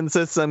he only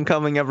insists on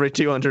coming every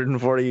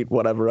 240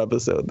 whatever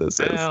episode this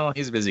is. Well,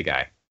 he's a busy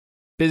guy.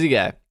 Busy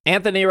guy.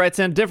 Anthony writes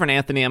in, different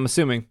Anthony, I'm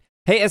assuming.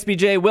 Hey,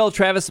 SBJ, Will,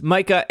 Travis,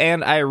 Micah,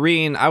 and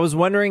Irene. I was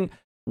wondering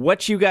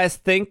what you guys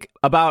think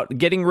about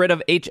getting rid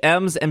of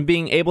HMs and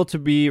being able to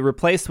be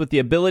replaced with the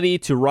ability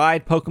to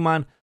ride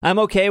Pokemon. I'm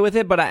okay with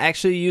it, but I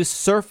actually use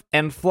Surf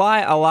and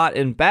Fly a lot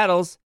in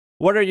battles.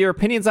 What are your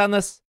opinions on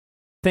this?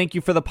 Thank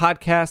you for the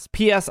podcast.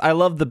 P.S. I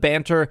love the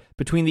banter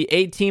between the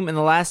A-Team in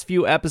the last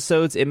few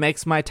episodes. It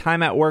makes my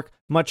time at work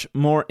much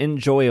more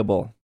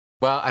enjoyable.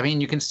 Well, I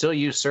mean, you can still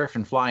use Surf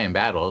and Fly in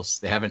battles.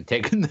 They haven't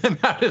taken them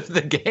out of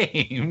the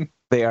game.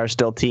 They are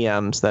still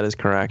TMs. That is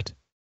correct.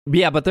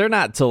 Yeah, but they're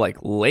not till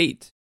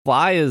late.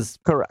 Fly is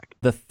correct.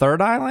 The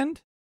third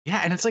island?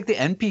 Yeah, and it's the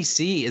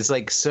NPC is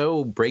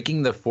so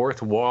breaking the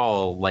fourth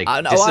wall,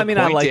 I like that.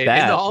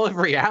 In all of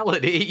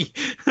reality.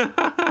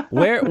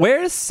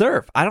 Where is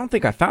Surf? I don't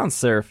think I found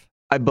Surf.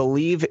 I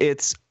believe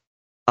it's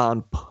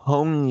on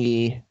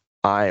Pony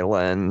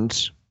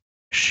Island.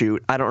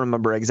 Shoot, I don't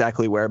remember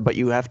exactly where, but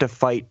you have to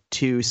fight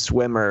two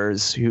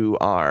swimmers who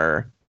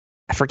are,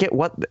 I forget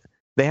what,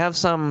 they have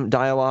some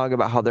dialogue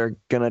about how they're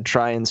gonna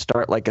try and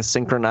start a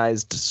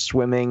synchronized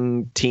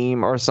swimming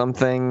team or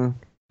something.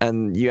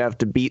 And you have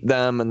to beat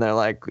them, and they're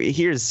like,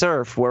 "Here's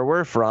Surf, where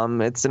we're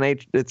from. It's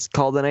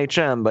called an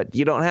HM, but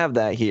you don't have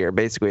that here."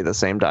 Basically, the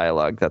same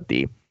dialogue that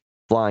the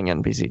flying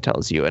NPC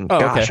tells you. And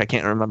I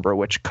can't remember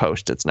which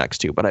coast it's next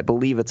to, but I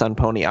believe it's on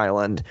Pony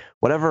Island.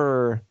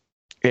 Whatever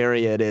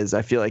area it is,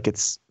 I feel like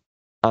it's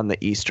on the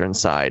eastern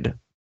side.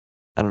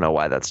 I don't know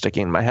why that's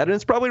sticking in my head, and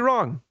it's probably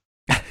wrong.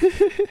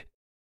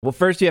 Well,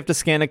 first you have to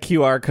scan a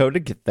QR code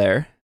to get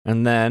there,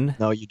 and then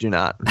no, you do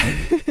not.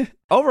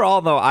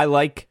 Overall, though, I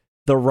like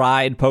the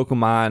ride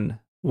Pokemon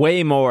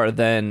way more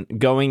than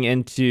going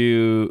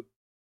into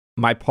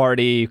my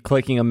party,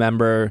 clicking a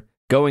member,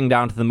 going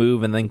down to the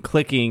move, and then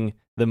clicking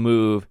the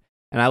move.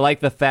 And I like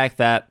the fact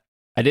that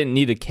I didn't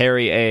need to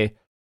carry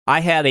I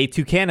had a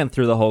Toucanon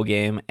through the whole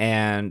game,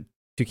 and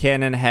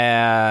Toucanon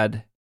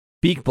had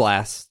Beak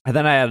Blast. And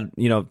then I had,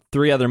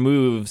 3 other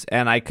moves,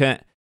 and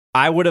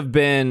I would have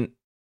been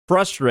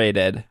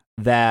frustrated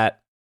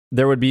that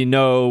there would be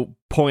no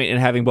point in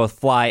having both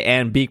Fly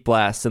and Beak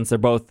Blast since they're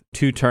both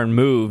 2-turn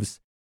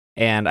moves.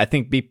 And I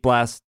think Beak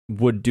Blast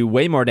would do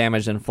way more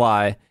damage than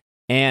Fly,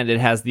 and it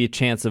has the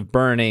chance of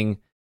burning.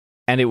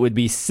 And it would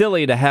be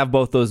silly to have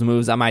both those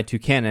moves on my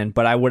Toucanon,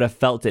 but I would have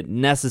felt it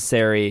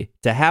necessary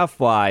to have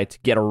Fly to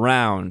get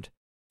around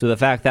So the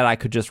fact that I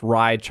could just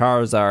ride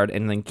Charizard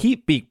and then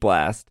keep Beak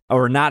Blast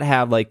or not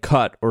have like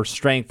Cut or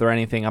Strength or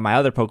anything on my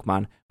other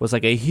Pokemon was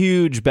like a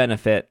huge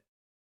benefit.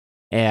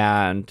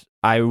 And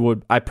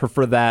I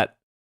prefer that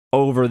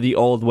over the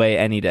old way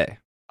any day.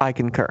 I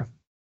concur.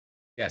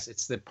 Yes,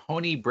 it's the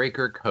Pony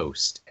Breaker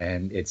Coast,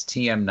 and it's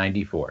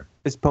TM94.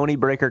 Is Pony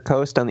Breaker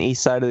Coast on the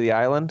east side of the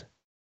island?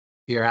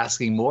 You're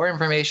asking more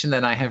information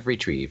than I have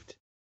retrieved.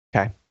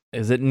 Okay.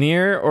 Is it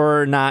near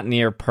or not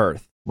near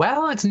Perth?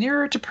 Well, it's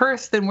nearer to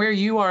Perth than where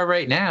you are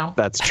right now.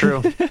 That's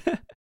true.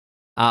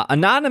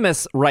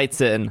 Anonymous writes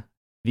in,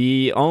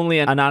 the only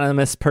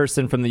anonymous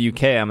person from the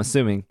UK, I'm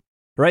assuming,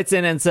 writes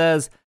in and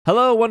says,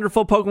 "Hello,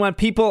 wonderful Pokemon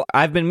people.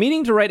 I've been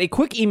meaning to write a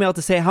quick email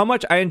to say how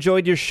much I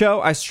enjoyed your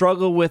show. I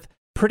struggle with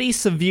pretty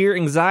severe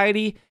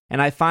anxiety,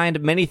 and I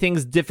find many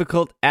things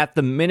difficult at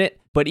the minute,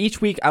 but each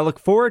week I look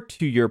forward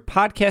to your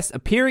podcast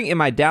appearing in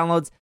my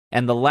downloads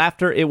and the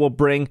laughter it will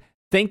bring.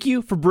 Thank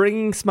you for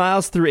bringing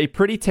smiles through a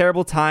pretty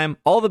terrible time.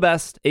 All the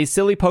best, a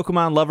silly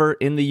Pokemon lover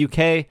in the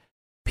UK.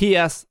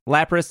 P.S.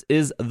 Lapras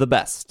is the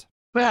best."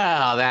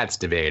 Well, that's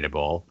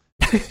debatable.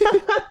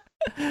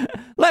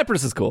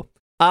 Lapras is cool.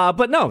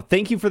 But no,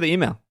 thank you for the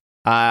email.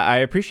 I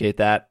appreciate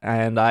that,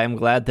 and I'm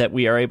glad that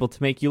we are able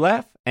to make you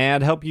laugh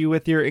and help you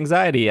with your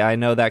anxiety. I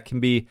know that can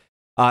be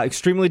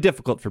extremely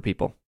difficult for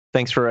people.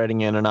 Thanks for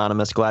writing in,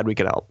 Anonymous. Glad we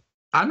could help.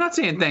 I'm not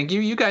saying thank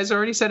you. You guys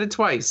already said it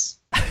twice.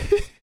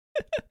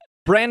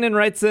 Brandon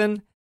writes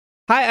in,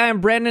 "Hi, I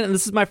am Brandon, and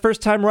this is my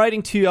first time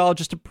writing to y'all.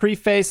 Just a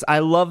preface, I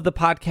love the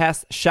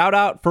podcast. Shout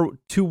out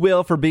to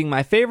Will for being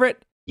my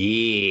favorite.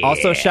 Yeah.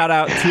 Also shout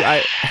out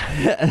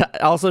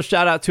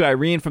to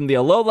Irene from the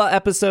Alola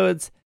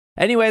episodes.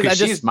 Anyways,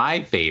 she's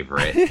my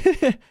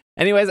favorite.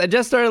 Anyways, I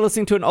just started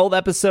listening to an old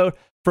episode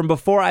from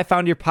before I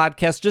found your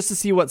podcast just to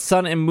see what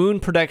sun and moon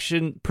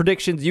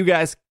predictions you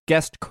guys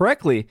guessed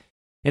correctly.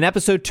 In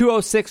episode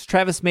 206,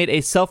 Travis made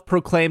a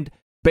self-proclaimed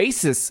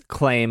basis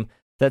claim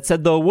that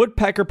said the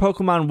woodpecker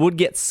Pokemon would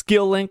get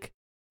Skill Link.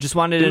 Just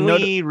wanted to know.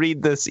 Did we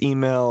read this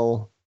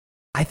email?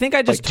 I think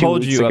I just like 2 told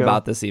weeks you ago?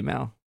 about this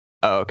email,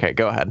 Oh, okay.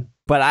 Go ahead.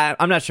 but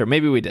I'm not sure.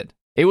 Maybe we did.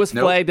 It was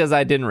Nope. flagged as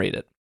I didn't read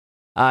it.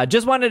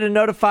 Just wanted to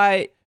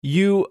notify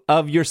you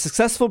of your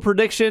successful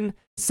prediction.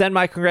 Send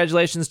my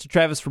congratulations to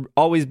Travis for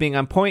always being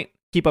on point.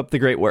 Keep up the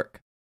great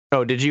work.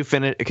 Oh, did you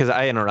finish? Because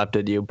I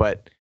interrupted you,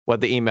 but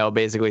what the email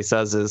basically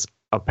says is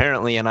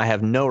apparently, and I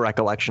have no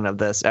recollection of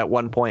this, at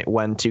one point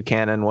when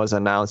Toucanon was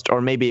announced,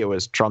 or maybe it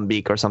was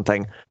Trumbeak or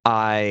something,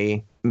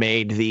 I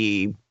made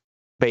the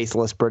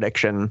baseless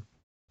prediction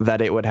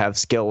that it would have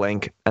Skill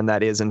Link, and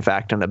that is in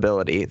fact an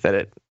ability that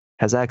it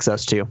has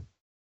access to.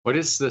 What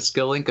does the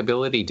Skill Link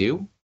ability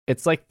do?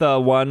 It's like the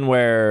one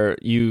where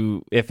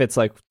if it's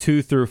like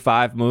 2 through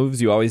 5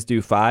 moves, you always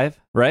do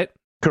 5, right?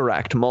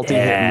 Correct.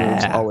 Multi-hit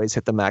moves Yeah. always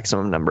hit the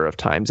maximum number of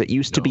times. It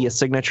used to be No. a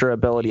signature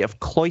ability of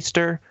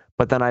Cloyster,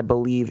 but then I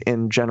believe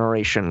in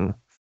Generation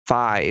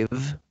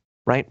 5,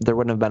 right? There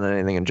wouldn't have been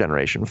anything in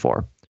Generation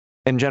 4.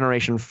 In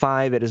Generation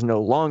 5, it is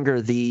no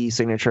longer the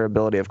signature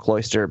ability of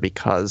Cloyster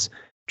because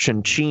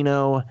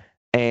Chinchino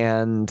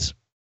and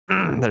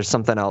there's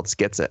something else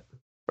gets it,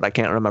 but I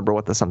can't remember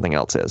what the something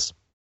else is.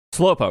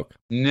 Slowpoke.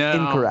 No.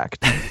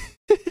 Incorrect.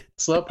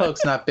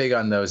 Slowpoke's not big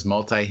on those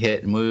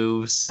multi-hit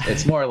moves.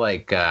 It's more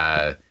like,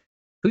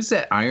 who's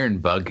that Iron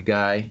Bug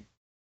guy?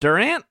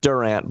 Durant?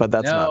 Durant, but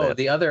that's no, not it.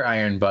 the other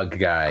Iron Bug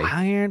guy.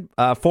 Iron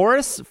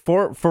Forest?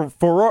 Fortress,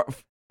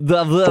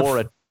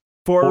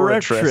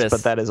 Fortress,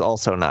 but that is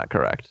also not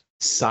correct.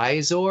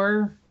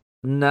 Sizor?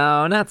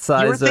 No, not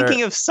Sizor. You were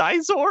thinking of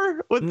Sizor?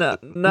 No,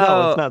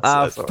 it's not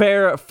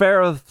Sizor.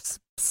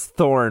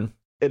 Ferrothorn.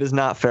 It is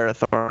not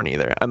Ferrothorn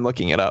either. I'm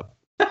looking it up.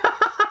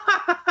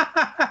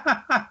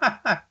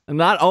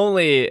 Not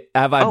only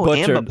have I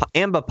butchered...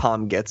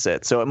 Ambipom gets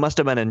it, so it must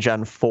have been in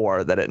Gen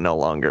 4 that it no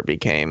longer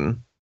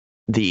became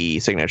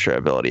the signature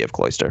ability of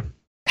Cloyster.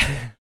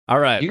 All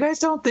right. You guys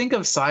don't think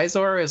of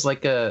Sizor as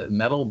like a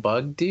metal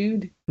bug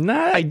dude?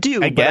 Nah, I do,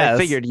 but guess. I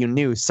figured you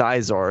knew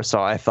Sizor,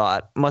 so I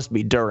thought, must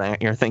be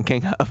Durant you're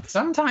thinking of.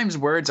 Sometimes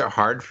words are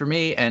hard for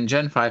me, and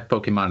Gen 5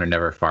 Pokemon are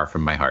never far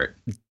from my heart.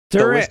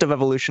 The list of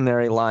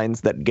evolutionary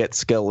lines that get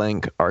Skill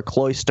Link are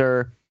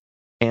Cloyster,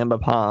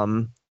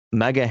 Ambipom,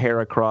 Mega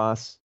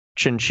Heracross,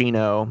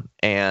 Chinchino,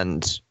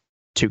 and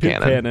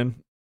Toucanon.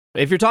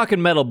 If you're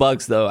talking metal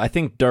bugs, though, I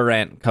think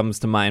Durant comes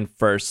to mind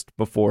first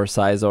before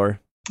Sizor.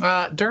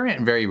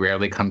 Durant very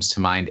rarely comes to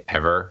mind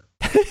ever.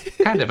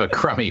 Kind of a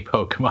crummy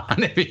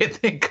Pokemon if you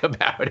think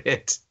about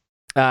it.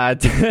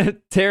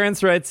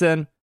 Terrence writes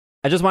in,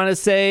 I just wanted to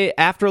say,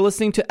 after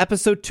listening to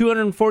episode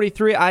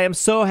 243, I am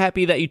so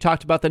happy that you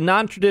talked about the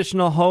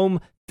non-traditional home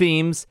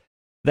themes.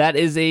 That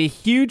is a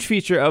huge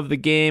feature of the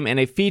game and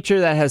a feature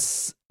that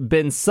has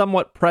been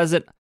somewhat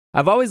present.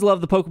 I've always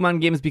loved the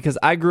Pokemon games because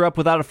I grew up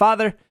without a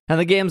father, and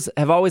the games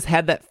have always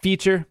had that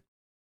feature,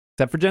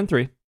 except for Gen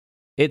 3.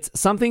 It's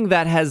something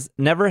that has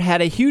never had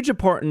a huge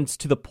importance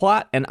to the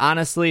plot, and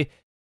honestly,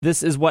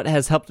 this is what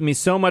has helped me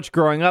so much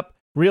growing up,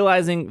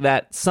 realizing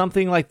that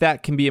something like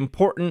that can be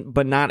important,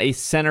 but not a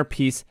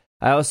centerpiece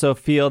I also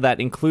feel that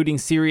including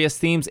serious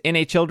themes in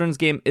a children's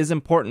game is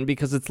important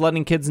because it's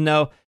letting kids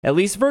know, at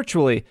least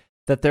virtually,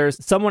 that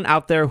there's someone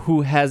out there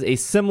who has a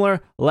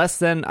similar, less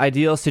than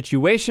ideal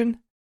situation.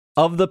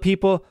 Of the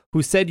people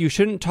who said you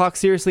shouldn't talk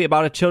seriously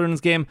about a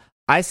children's game,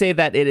 I say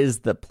that it is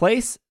the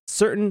place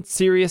certain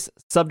serious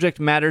subject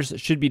matters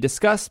should be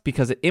discussed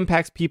because it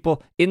impacts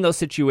people in those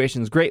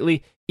situations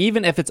greatly,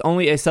 even if it's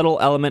only a subtle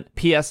element.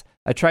 P.S.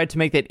 I tried to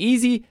make that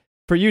easy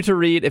for you to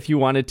read if you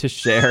wanted to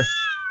share.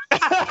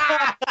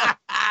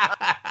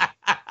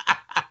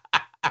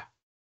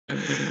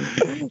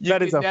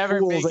 That is a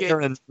fool's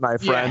errand, my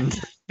friend.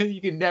 Yeah,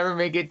 you can never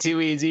make it too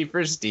easy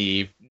for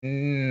Steve.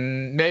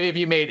 Maybe if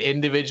you made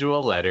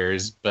individual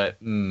letters, but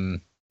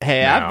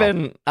hey,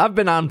 no. I've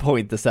been on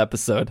point this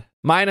episode,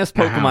 minus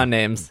Pokemon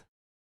names.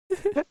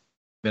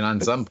 Been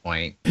on some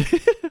point.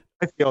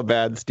 I feel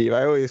bad, Steve.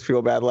 I always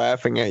feel bad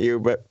laughing at you,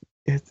 but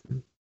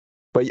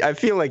I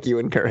feel like you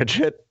encourage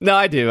it. No,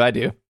 I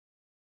do.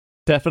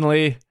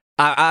 Definitely.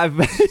 I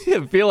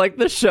feel like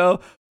the show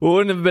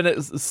wouldn't have been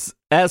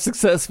as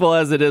successful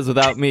as it is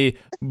without me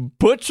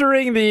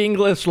butchering the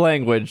English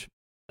language.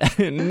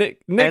 And the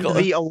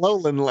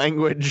Alolan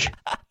language.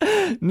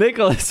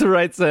 Nicholas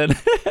writes in,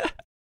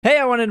 hey,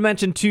 I wanted to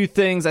mention 2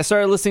 things. I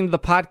started listening to the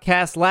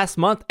podcast last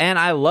month, and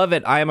I love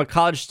it. I am a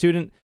college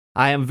student.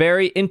 I am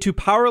very into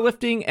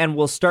powerlifting and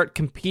will start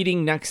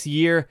competing next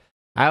year.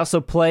 I also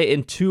play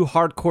in 2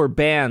 hardcore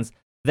bands.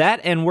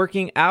 That and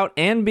working out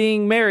and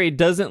being married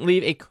doesn't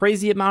leave a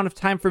crazy amount of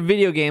time for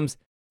video games,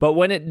 but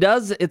when it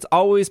does, it's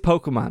always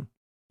Pokemon.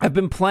 I've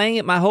been playing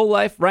it my whole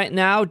life. Right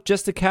now,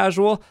 just a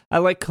casual. I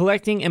like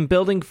collecting and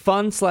building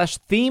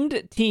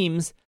fun/themed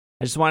teams.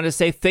 I just wanted to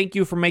say thank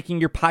you for making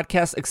your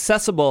podcast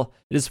accessible.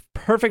 It is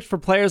perfect for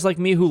players like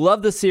me who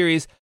love the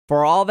series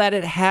for all that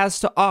it has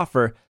to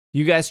offer.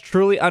 You guys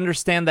truly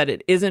understand that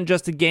it isn't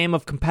just a game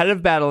of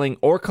competitive battling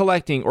or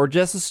collecting or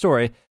just a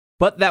story,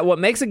 but that what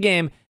makes a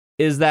game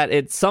is that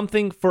it's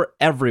something for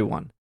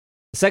everyone.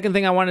 The second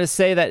thing I wanted to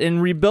say that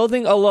in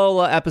Rebuilding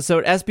Alola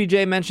episode,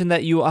 SBJ mentioned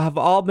that you have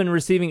all been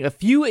receiving a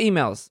few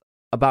emails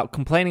about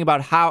complaining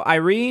about how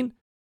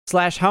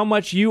Irene/how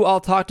much you all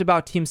talked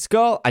about Team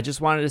Skull. I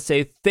just wanted to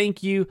say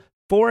thank you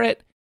for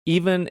it.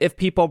 Even if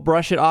people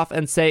brush it off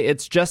and say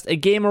it's just a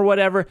game or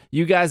whatever,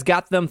 you guys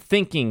got them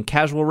thinking.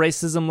 Casual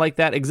racism like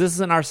that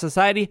exists in our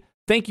society.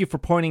 Thank you for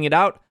pointing it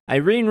out.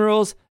 Irene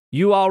rules.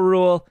 You all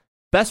rule.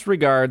 Best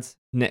regards,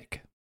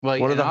 Nick. Well,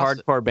 what are the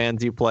hardcore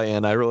bands you play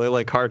in? I really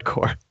like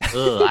hardcore.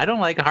 I don't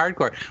like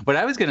hardcore. What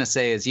I was going to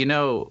say is,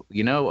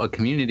 a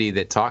community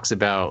that talks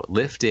about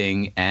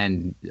lifting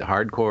and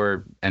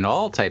hardcore and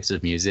all types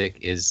of music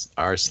is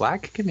our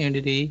Slack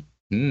community.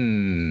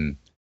 We've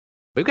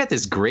got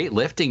this great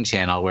lifting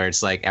channel where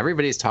it's like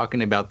everybody's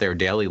talking about their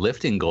daily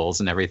lifting goals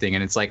and everything.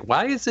 And it's like,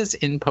 why is this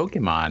in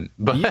Pokemon?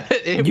 But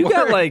you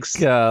got like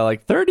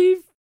 30,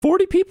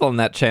 40 people in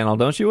that channel,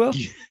 don't you, Will?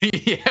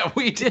 Yeah,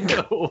 we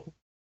do.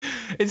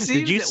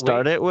 Did you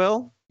start it,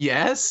 Will?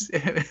 Yes.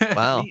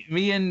 Wow.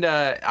 me and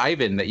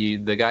Ivan,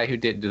 the guy who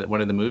did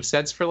one of the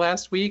movesets for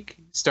last week,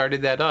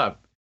 started that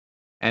up.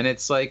 And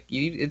it's like,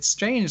 it's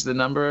strange the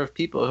number of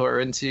people who are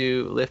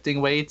into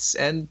lifting weights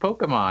and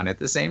Pokemon at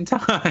the same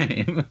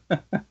time.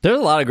 There's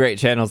a lot of great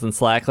channels in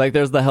Slack. Like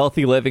there's the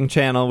Healthy Living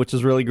channel, which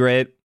is really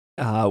great,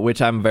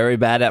 which I'm very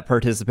bad at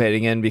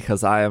participating in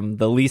because I am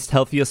the least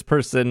healthiest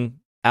person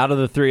out of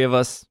the 3 of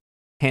us,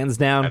 hands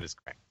down. That is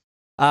correct.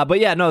 But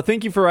yeah, no,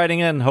 thank you for writing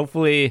in.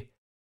 Hopefully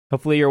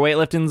your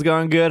weightlifting's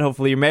going good.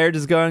 Hopefully your marriage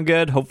is going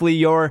good. Hopefully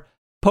your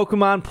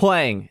Pokemon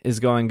playing is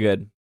going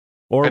good.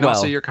 And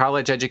also your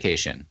college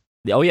education.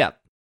 Oh, yeah.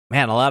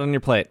 Man, a lot on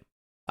your plate.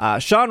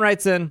 Sean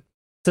writes in,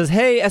 says,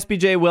 hey,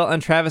 SBJ, Will, and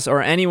Travis,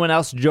 or anyone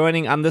else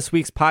joining on this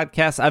week's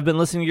podcast. I've been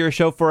listening to your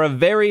show for a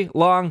very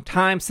long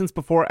time, since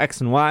before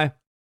X and Y.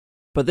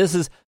 But this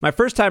is my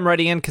first time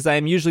writing in because I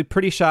am usually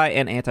pretty shy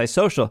and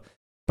antisocial.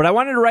 But I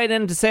wanted to write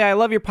in to say I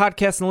love your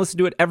podcast and listen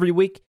to it every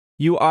week.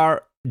 You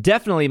are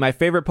definitely my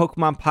favorite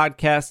Pokemon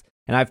podcast,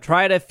 and I've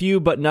tried a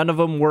few, but none of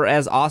them were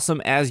as awesome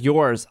as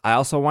yours. I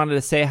also wanted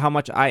to say how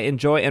much I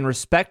enjoy and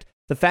respect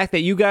the fact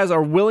that you guys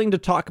are willing to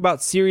talk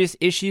about serious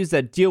issues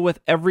that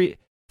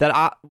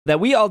that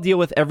we all deal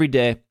with every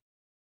day,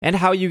 and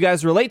how you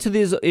guys relate to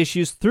these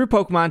issues through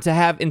Pokemon to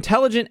have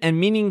intelligent and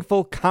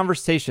meaningful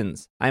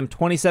conversations. I am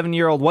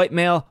 27-year-old white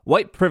male,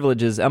 white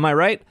privileges, am I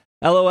right?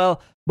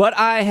 LOL. But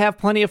I have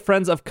plenty of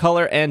friends of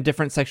color and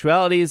different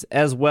sexualities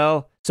as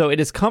well, so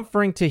it is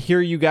comforting to hear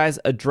you guys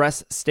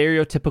address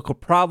stereotypical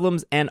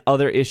problems and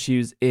other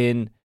issues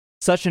in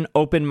such an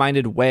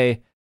open-minded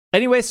way.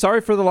 Anyway,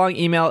 sorry for the long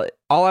email.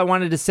 All I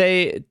wanted to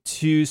say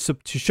to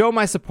show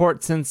my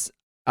support, since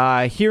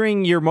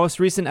hearing your most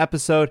recent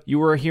episode, you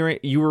were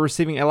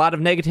receiving a lot of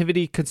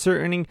negativity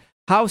concerning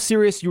how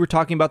serious you were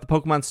talking about the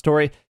Pokemon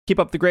story. Keep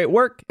up the great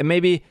work, and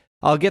maybe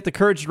I'll get the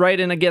courage to write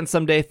in again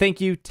someday.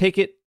 Thank you. Take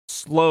it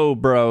slow,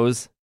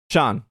 bros.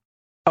 Sean.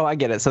 Oh, I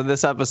get it. So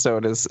this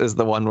episode is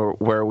the one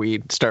where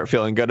we start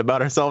feeling good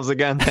about ourselves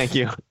again. Thank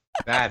you.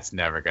 That's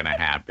never going to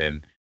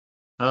happen.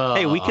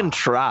 Hey, we can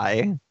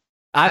try.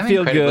 I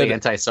feel incredibly good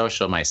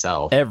antisocial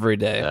myself every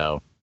day.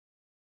 So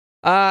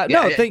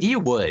You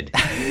would.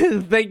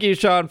 Thank you,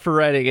 Sean, for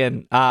writing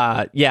in.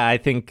 I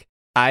think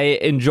I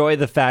enjoy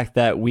the fact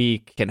that we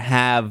can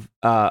have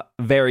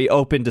very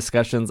open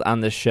discussions on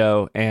this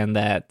show and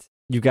that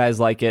you guys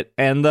like it.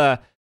 And the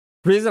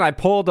reason I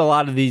pulled a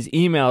lot of these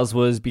emails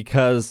was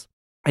because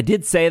I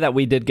did say that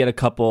we did get a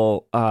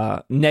couple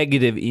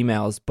negative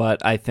emails,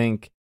 but I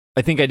think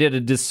I did a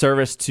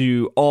disservice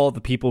to all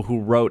the people who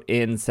wrote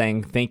in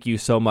saying thank you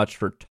so much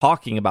for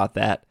talking about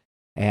that.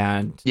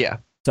 And Yeah.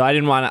 so I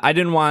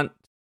didn't want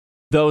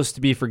those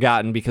to be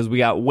forgotten because we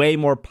got way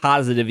more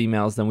positive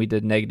emails than we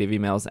did negative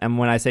emails. And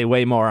when I say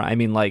way more, I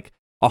mean like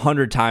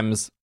 100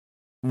 times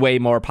way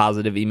more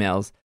positive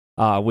emails,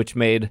 which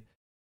made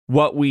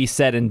what we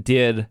said and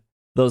did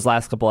those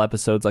last couple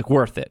episodes like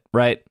worth it,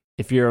 right?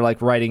 If you're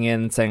like writing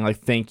in and saying like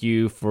thank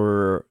you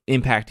for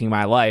impacting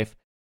my life,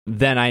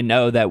 then I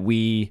know that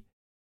we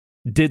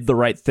did the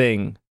right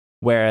thing.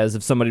 Whereas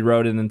if somebody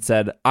wrote in and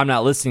said, I'm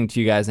not listening to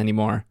you guys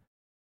anymore,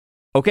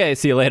 okay,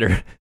 see you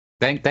later.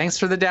 Thanks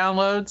for the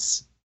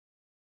downloads.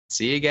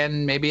 See you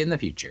again maybe in the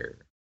future.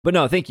 But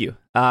no, thank you.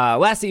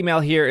 Last email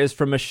here is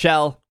from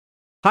Michelle.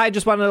 Hi,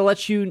 just wanted to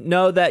let you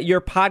know that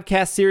your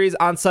podcast series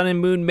on Sun and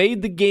Moon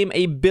made the game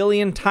a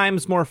billion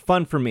times more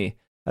fun for me.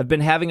 I've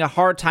been having a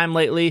hard time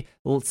lately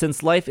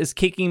since life is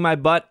kicking my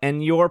butt,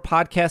 and your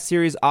podcast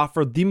series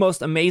offered the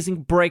most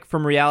amazing break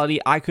from reality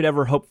I could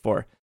ever hope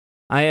for.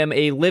 I am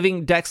a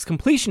living Dex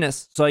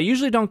completionist, so I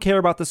usually don't care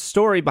about the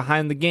story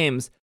behind the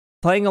games.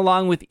 Playing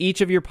along with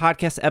each of your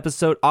podcast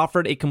episodes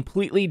offered a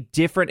completely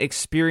different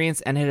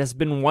experience, and it has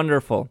been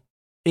wonderful.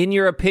 In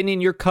your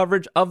opinion, your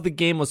coverage of the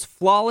game was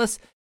flawless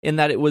in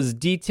that it was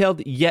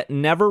detailed yet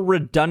never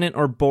redundant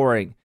or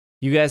boring.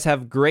 You guys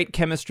have great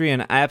chemistry,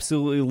 and I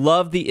absolutely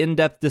love the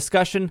in-depth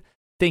discussion.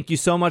 Thank you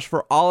so much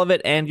for all of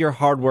it and your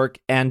hard work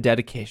and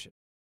dedication.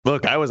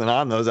 Look, I wasn't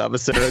on those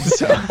episodes,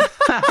 so.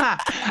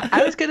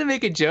 I was going to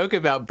make a joke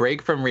about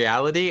break from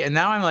reality, and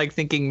now I'm like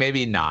thinking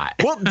maybe not.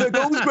 Well, there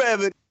goes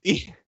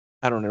gravity.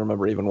 I don't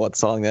remember even what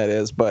song that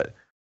is, but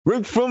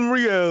break from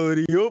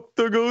reality. Oh,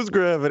 there goes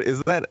gravity.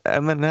 Is that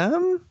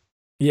Eminem?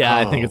 Yeah,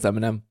 I think it's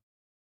Eminem.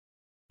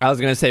 I was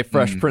going to say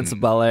Fresh Prince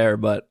of Bel-Air,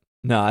 but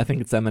no, I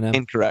think it's Eminem.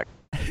 Incorrect.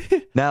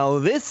 Now,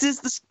 this is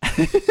the...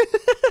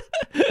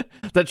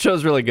 That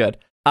show's really good.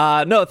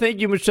 No, thank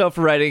you, Michelle,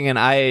 for writing, and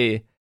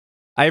I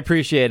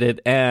appreciate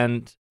it,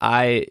 and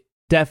I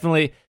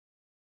definitely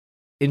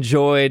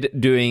enjoyed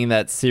doing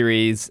that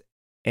series,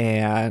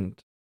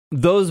 and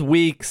those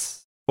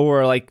weeks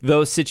or like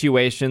those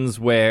situations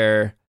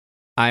where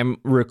I'm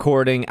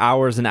recording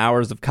hours and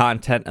hours of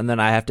content, and then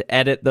I have to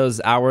edit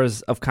those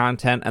hours of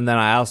content, and then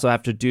I also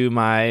have to do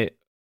my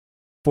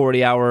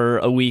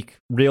 40-hour-a-week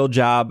real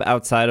job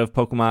outside of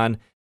Pokemon,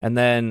 and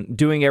then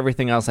doing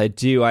everything else I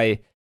do. I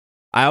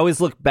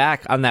always look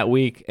back on that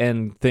week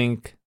and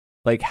think,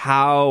 like,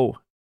 how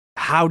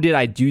did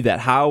I do that?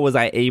 How was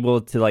I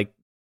able to like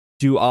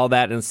do all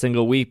that in a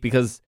single week?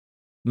 Because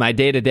my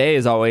day-to-day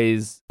is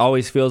always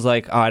feels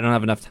like, oh, I don't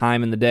have enough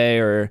time in the day,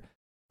 or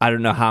I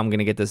don't know how I'm going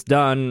to get this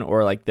done,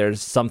 or like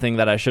there's something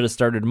that I should have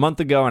started a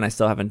month ago and I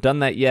still haven't done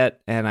that yet.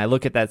 And I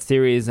look at that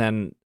series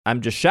and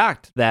I'm just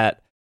shocked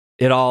that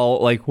it all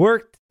like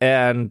worked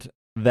and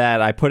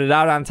that I put it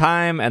out on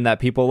time and that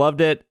people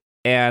loved it.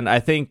 And I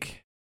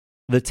think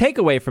the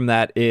takeaway from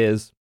that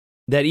is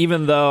that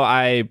even though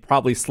I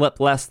probably slept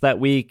less that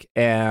week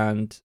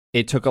and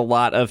it took a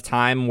lot of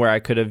time where I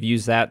could have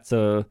used that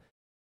to,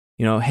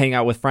 you know, hang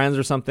out with friends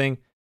or something,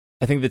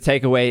 I think the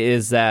takeaway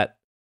is that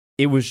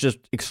it was just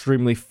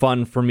extremely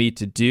fun for me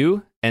to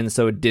do. And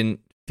so it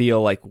didn't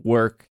feel like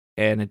work,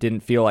 and it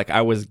didn't feel like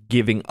I was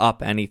giving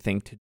up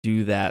anything to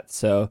do that.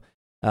 So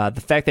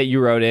the fact that you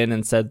wrote in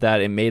and said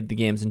that it made the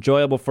games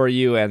enjoyable for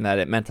you and that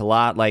it meant a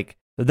lot, like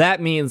that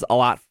means a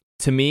lot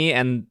to me.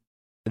 And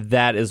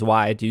that is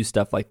why I do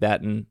stuff like that.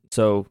 And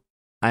so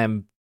I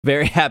am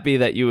very happy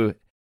that you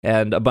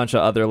and a bunch of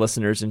other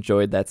listeners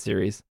enjoyed that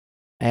series.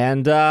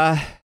 And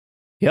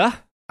yeah,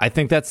 I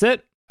think that's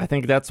it. I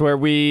think that's where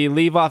we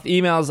leave off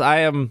emails.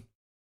 I am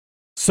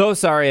so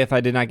sorry if I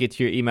did not get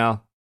to your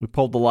email. We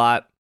pulled a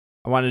lot.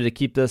 I wanted to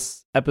keep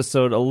this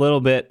episode a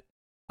little bit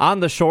on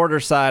the shorter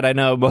side. I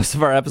know most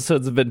of our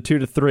episodes have been 2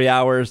 to 3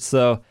 hours,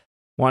 so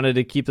wanted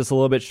to keep this a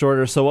little bit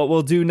shorter. So what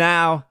we'll do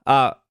now,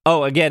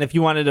 again, if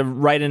you wanted to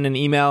write in an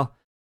email,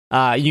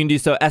 you can do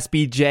so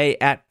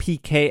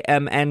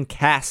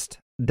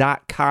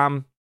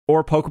sbj@pkmncast.com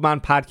or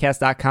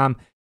pokemonpodcast.com.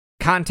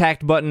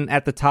 Contact button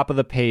at the top of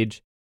the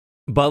page.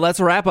 But let's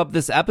wrap up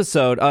this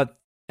episode.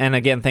 And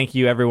again, thank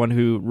you everyone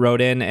who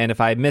wrote in. And if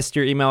I missed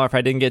your email or if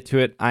I didn't get to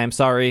it, I am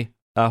sorry.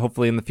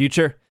 Hopefully in the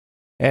future.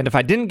 And if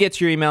I didn't get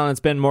to your email and it's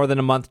been more than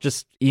a month,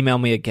 just email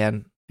me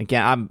again.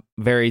 Again, I'm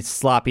very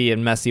sloppy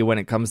and messy when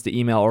it comes to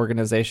email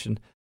organization.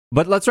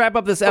 But let's wrap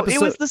up this episode.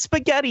 It was the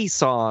spaghetti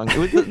song. It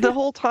was the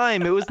whole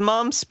time. It was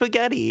Mom's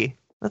Spaghetti.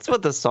 That's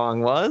what the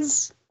song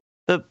was.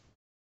 The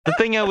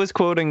thing I was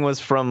quoting was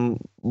from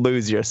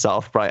Lose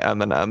Yourself by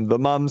Eminem, the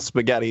Mom's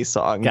Spaghetti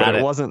song. But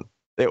it wasn't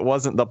It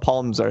wasn't the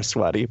palms are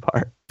sweaty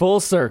part. Full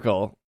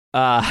circle.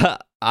 I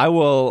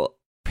will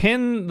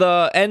pin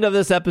the end of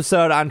this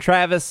episode on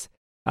Travis,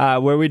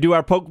 where we do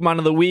our Pokemon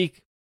of the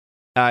Week.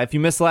 If you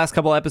missed the last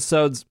couple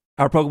episodes,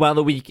 our Pokemon of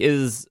the Week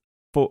is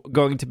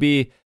going to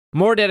be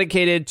more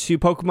dedicated to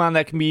Pokemon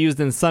that can be used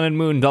in Sun and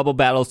Moon double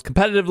battles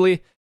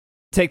competitively.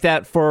 Take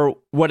that for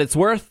what it's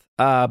worth.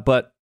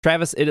 But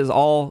Travis, it is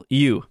all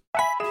you.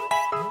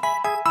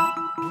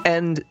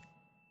 And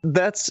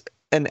that's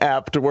an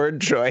apt word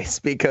choice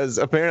because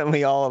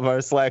apparently all of our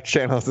Slack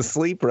channel is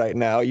asleep right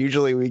now.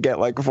 Usually we get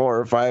like 4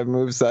 or 5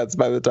 movesets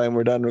by the time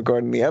we're done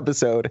recording the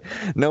episode.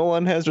 No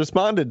one has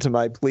responded to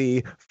my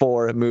plea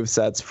for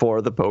movesets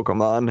for the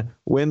Pokemon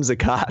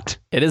Whimsicott.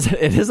 It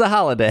is a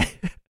holiday.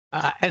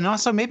 And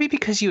also maybe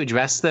because you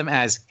address them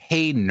as,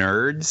 hey,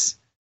 nerds,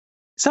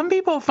 some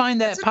people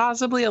find that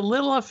possibly a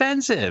little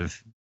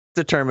offensive.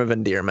 It's a term of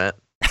endearment.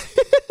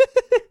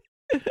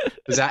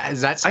 Is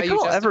that how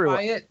you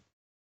justify it?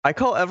 I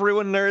call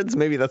everyone nerds.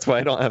 Maybe that's why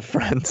I don't have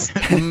friends.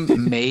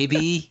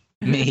 Maybe.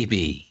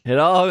 It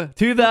all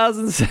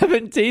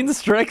 2017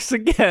 strikes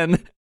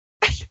again.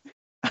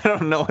 I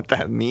don't know what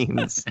that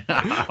means.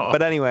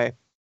 But anyway,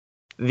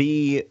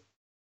 the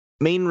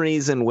main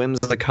reason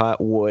Whimsicott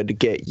would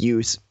get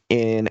use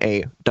in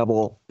a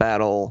double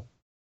battle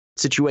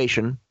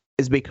situation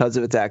is because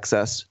of its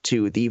access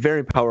to the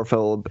very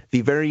powerful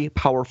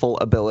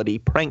ability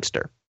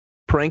Prankster.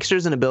 Prankster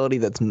is an ability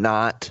that's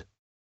not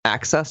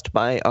accessed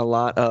by a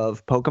lot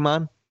of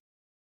Pokemon.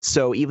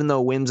 So even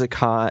though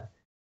Whimsicott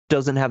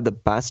doesn't have the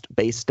best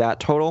base stat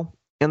total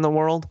in the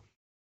world,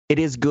 it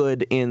is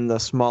good in the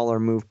smaller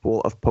move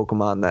pool of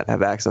Pokemon that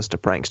have access to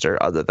Prankster,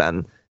 other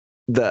than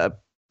the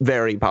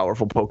very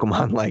powerful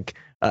Pokemon like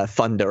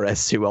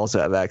Thundurus, who also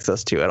have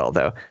access to it,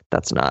 although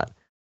that's not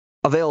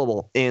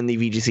available in the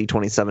VGC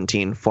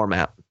 2017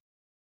 format.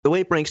 The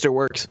way Prankster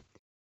works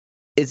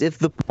is if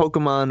the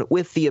Pokemon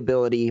with the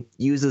ability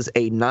uses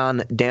a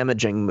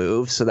non-damaging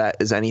move, so that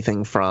is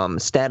anything from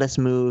status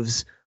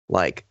moves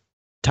like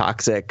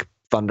Toxic,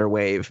 Thunder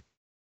Wave,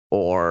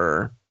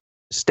 or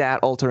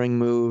stat-altering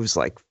moves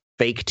like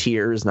Fake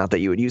Tears, not that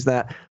you would use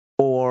that,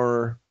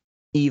 or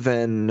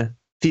even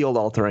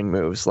field-altering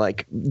moves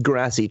like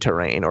Grassy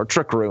Terrain or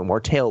Trick Room or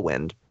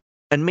Tailwind.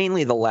 And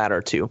mainly the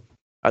latter two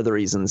are the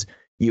reasons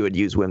you would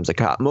use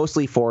Whimsicott,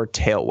 mostly for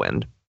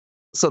Tailwind.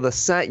 So the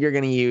set you're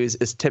going to use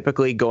is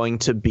typically going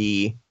to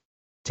be...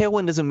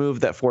 Tailwind is a move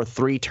that for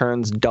 3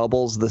 turns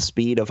doubles the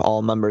speed of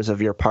all members of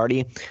your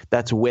party.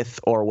 That's with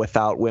or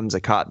without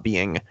Whimsicott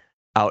being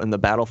out in the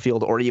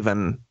battlefield or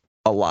even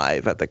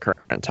alive at the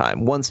current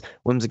time. Once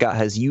Whimsicott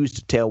has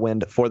used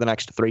Tailwind for the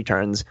next 3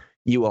 turns,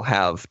 you will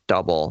have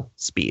double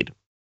speed.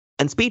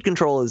 And speed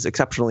control is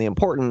exceptionally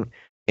important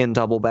in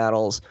double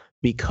battles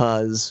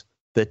because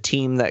the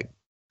team that,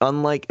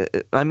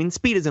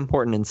 speed is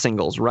important in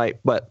singles, right?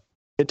 But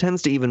it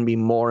tends to even be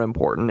more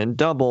important in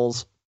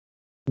doubles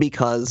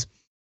because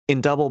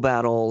in double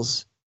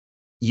battles,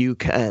 you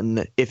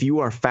can, if you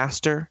are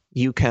faster,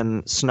 you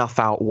can snuff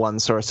out one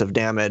source of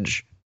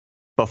damage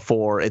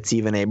before it's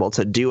even able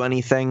to do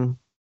anything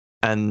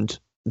and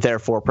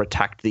therefore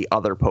protect the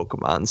other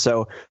Pokemon.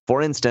 So,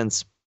 for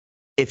instance,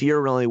 if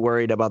you're really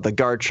worried about the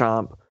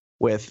Garchomp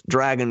with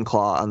Dragon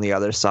Claw on the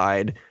other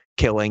side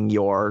killing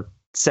your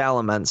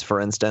Salamence, for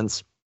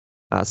instance,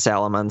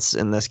 Salamence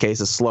in this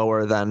case is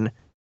slower than...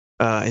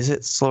 is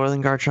it slower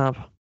than Garchomp?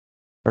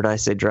 Or did I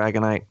say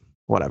Dragonite?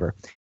 Whatever.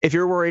 If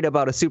you're worried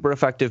about a super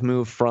effective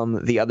move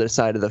from the other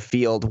side of the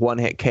field,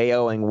 one-hit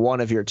KOing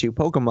one of your 2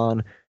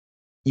 Pokemon,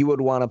 you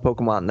would want a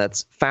Pokemon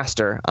that's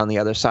faster on the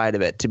other side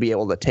of it to be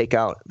able to take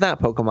out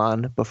that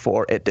Pokemon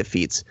before it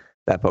defeats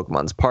that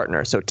Pokemon's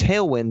partner. So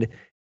Tailwind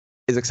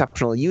is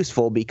exceptionally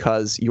useful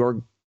because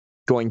you're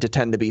going to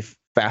tend to be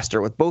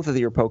faster with both of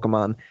your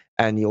Pokemon,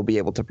 and you'll be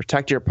able to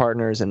protect your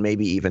partners and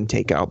maybe even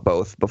take out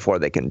both before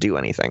they can do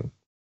anything.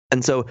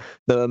 And so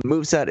the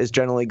moveset is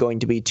generally going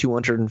to be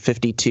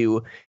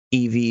 252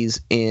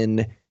 EVs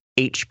in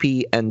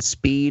HP and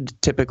speed,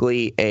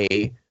 typically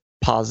a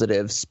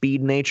positive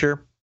speed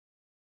nature.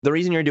 The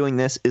reason you're doing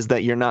this is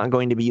that you're not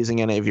going to be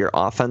using any of your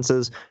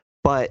offenses,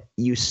 but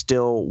you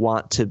still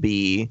want to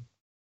be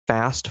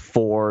fast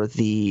for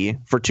 2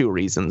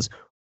 reasons.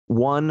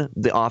 One,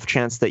 the off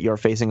chance that you're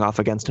facing off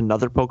against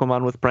another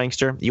Pokemon with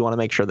Prankster, you want to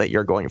make sure that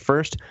you're going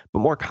first. But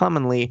more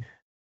commonly,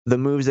 the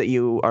moves that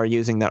you are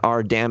using that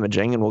are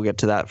damaging, and we'll get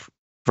to that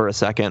for a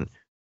second,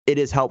 it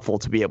is helpful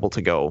to be able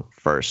to go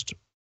first.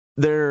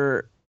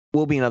 There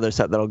will be another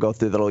set that'll go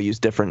through that'll use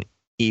different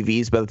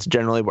EVs, but it's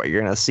generally what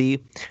you're going to see.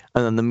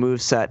 And then the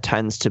move set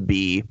tends to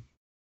be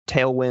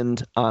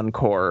Tailwind,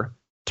 Encore,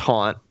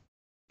 Taunt,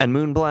 and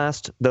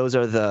Moonblast. Those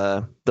are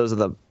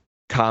the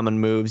common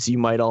moves. You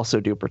might also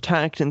do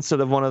Protect instead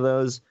of one of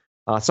those.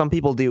 Some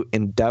people do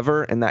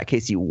Endeavor. In that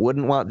case, you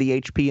wouldn't want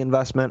the HP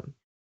investment.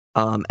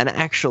 And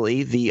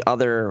actually, the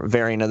other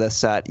variant of this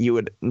set, you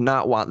would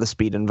not want the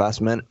speed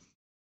investment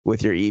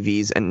with your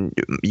EVs, and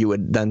you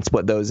would then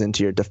split those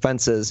into your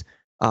defenses.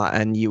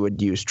 and you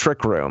would use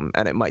Trick Room.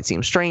 And it might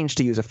seem strange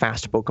to use a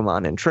fast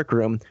Pokemon in Trick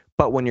Room,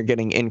 but when you're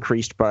getting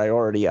increased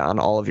priority on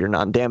all of your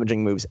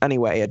non-damaging moves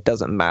anyway, it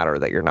doesn't matter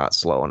that you're not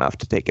slow enough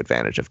to take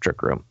advantage of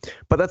Trick Room.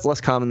 But that's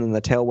less common than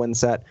the Tailwind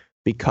set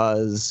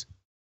because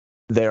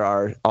there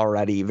are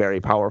already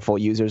very powerful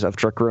users of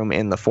Trick Room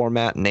in the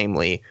format,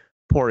 namely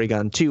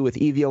Porygon 2 with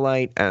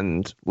Eviolite,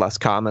 and less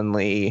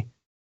commonly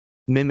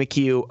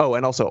Mimikyu. Oh,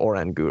 and also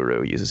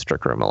Oranguru uses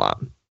Trick Room a lot.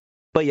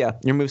 But yeah,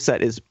 your moveset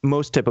is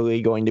most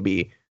typically going to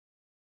be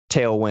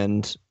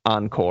Tailwind,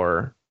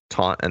 Encore,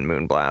 Taunt, and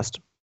Moonblast.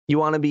 You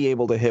want to be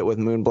able to hit with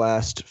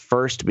Moonblast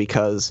first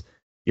because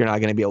you're not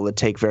going to be able to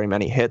take very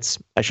many hits.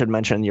 I should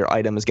mention your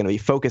item is going to be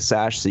Focus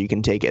Sash, so you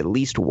can take at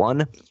least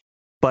one.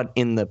 But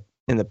in the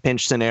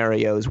pinch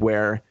scenarios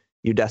where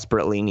you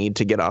desperately need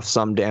to get off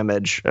some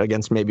damage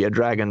against maybe a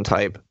Dragon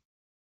type,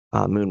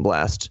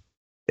 Moonblast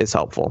is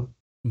helpful.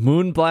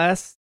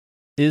 Moonblast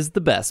is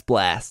the best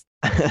blast.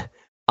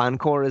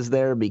 Encore is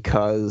there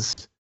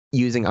because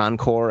using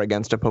Encore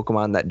against a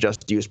Pokemon that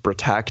just used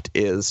Protect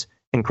is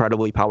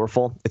incredibly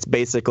powerful. It's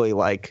basically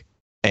like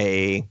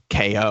a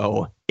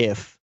KO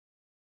if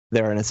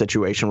they're in a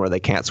situation where they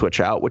can't switch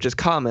out, which is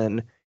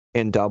common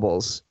in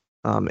doubles.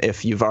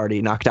 If you've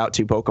already knocked out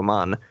 2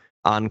 Pokemon,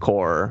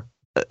 Encore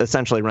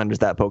essentially renders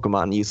that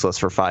Pokemon useless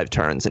for 5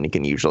 turns, and you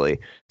can usually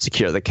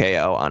secure the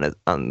KO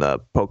on the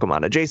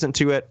Pokemon adjacent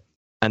to it.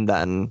 And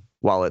then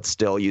while it's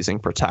still using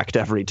Protect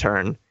every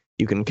turn,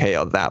 you can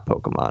KO that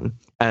Pokemon.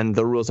 And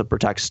the rules of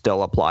Protect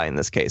still apply in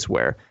this case,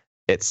 where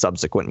its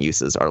subsequent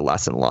uses are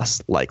less and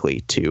less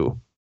likely to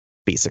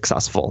be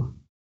successful.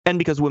 And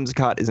because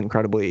Whimsicott is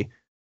incredibly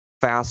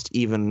fast,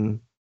 and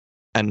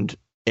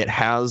it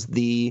has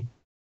the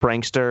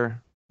Prankster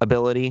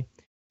ability,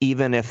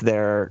 even if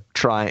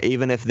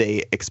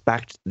they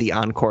expect the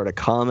Encore to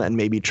come and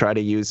maybe try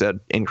to use an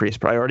increased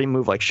priority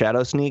move like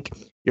Shadow Sneak,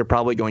 you're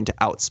probably going to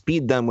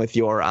outspeed them with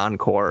your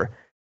Encore,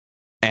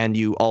 and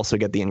you also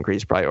get the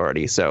increased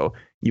priority, so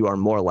you are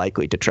more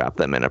likely to trap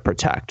them in a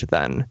Protect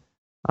than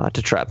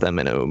to trap them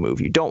in a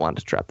move you don't want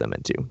to trap them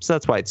into. So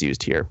that's why it's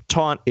used here.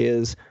 Taunt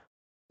is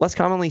less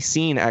commonly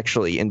seen,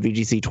 actually, in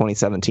VGC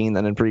 2017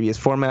 than in previous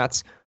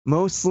formats,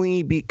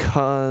 mostly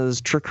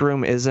because Trick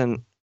Room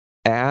isn't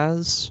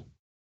as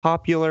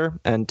popular,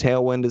 and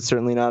Tailwind is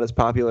certainly not as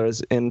popular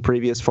as in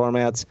previous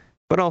formats,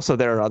 but also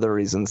there are other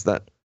reasons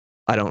that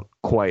I don't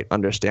quite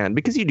understand,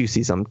 because you do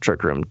see some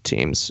Trick Room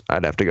teams.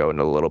 I'd have to go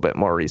into a little bit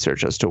more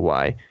research as to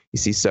why you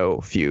see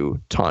so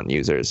few Taunt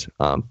users.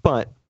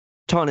 But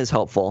Taunt is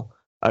helpful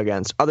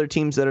against other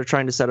teams that are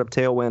trying to set up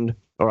Tailwind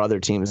or other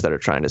teams that are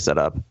trying to set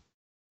up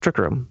Trick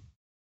Room.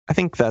 I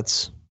think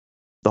that's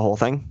the whole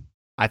thing.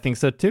 I think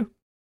so too.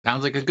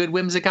 Sounds like a good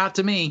Whimsicott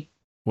to me.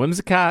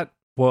 Whimsicott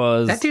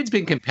was... That dude's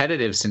been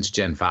competitive since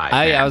Gen 5.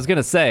 I was going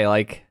to say,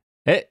 like,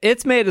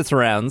 it's made its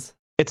rounds.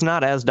 It's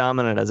not as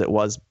dominant as it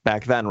was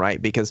back then,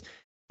 right? Because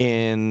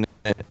in,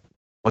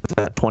 what's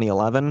that,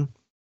 2011,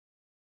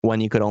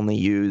 when you could only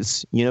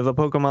use Unova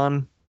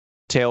Pokemon,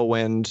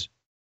 Tailwind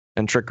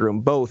and Trick Room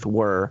both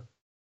were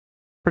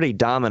pretty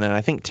dominant.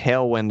 I think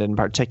Tailwind in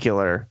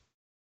particular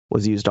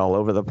was used all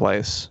over the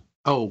place.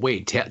 Oh,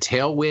 wait.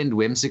 Tailwind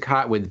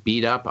Whimsicott with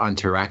Beat Up on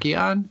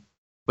Terrakion?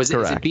 Is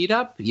it Beat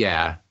Up?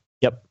 Yeah.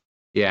 Yep.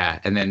 Yeah,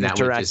 and then that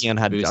would just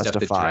had boost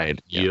Justified.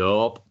 Up the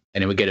Yup.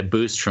 And it would get a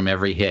boost from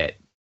every hit.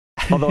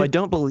 Although I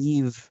don't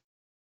believe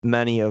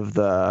many of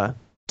the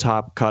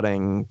top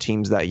cutting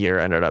teams that year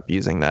ended up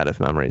using that, if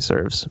memory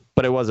serves.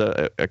 But it was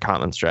a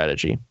common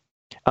strategy.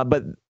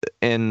 But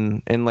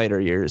in later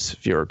years,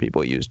 fewer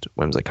people used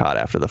Whimsicott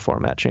after the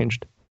format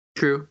changed.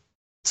 True.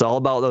 It's all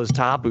about those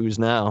Tapus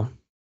now.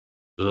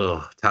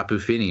 Ugh, Tapu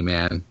Fini,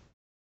 man.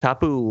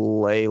 Tapu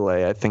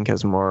Lele, I think,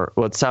 has more.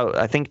 Well,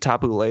 I think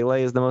Tapu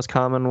Lele is the most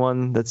common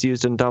one that's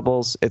used in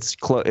doubles.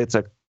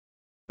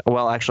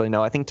 Well, actually,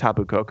 no. I think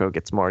Tapu Koko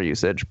gets more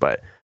usage,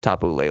 but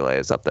Tapu Lele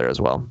is up there as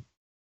well.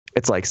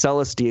 It's like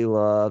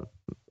Celesteela,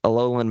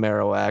 Alolan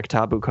Marowak,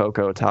 Tapu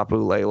Koko, Tapu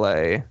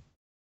Lele.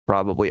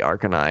 Probably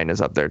Arcanine is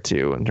up there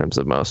too in terms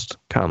of most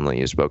commonly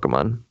used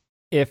Pokemon.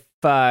 If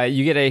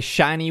you get a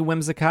shiny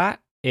Whimsicott,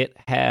 it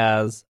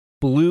has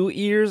blue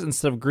ears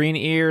instead of green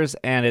ears,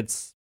 and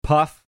it's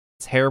puff.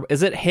 It's hair.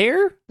 Is it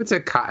hair? It's a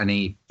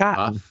cottony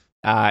Cotton.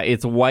 puff.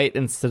 It's white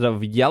instead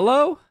of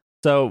yellow.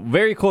 So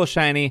very cool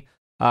shiny.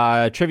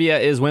 Trivia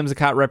is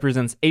Whimsicott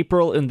represents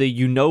April in the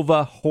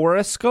Unova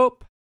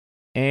horoscope.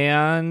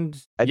 And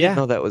I didn't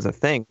know that was a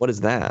thing. What is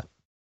that?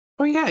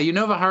 Oh, yeah.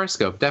 Unova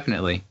horoscope.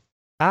 Definitely.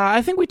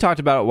 I think we talked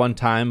about it one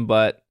time,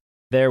 but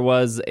there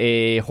was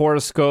a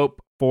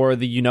horoscope for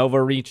the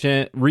Unova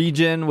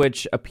region,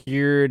 which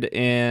appeared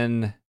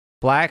in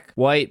Black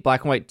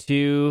and White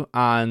 2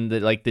 on the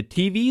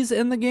TVs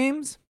in the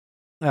games.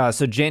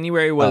 So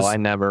January was... Oh, I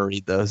never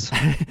read those.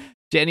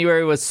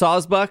 January was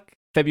Sawsbuck.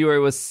 February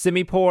was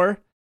Simipour.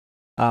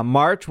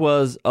 March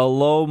was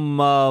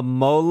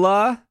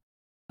Alomomola.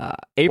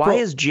 April... Why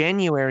is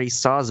January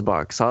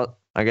Sawsbuck?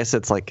 I guess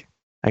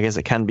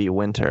it can be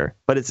winter,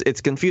 but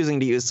it's confusing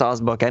to use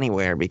Sawsbuck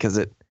anywhere because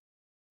it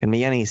can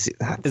be any... Is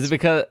it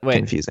because... Wait.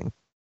 Confusing.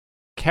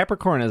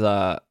 Capricorn is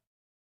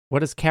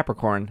what is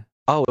Capricorn?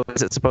 Oh,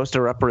 is it supposed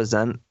to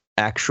represent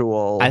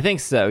actual? I think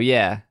so.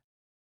 Yeah.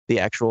 The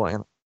actual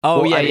animal.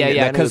 Oh, Well, yeah, I mean, yeah,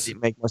 yeah. then it Because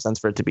would make more sense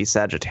for it to be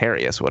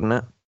Sagittarius, wouldn't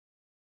it?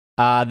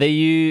 they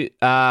use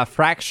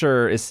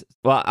Fracture is.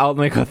 Well, let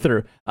me go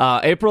through.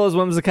 April is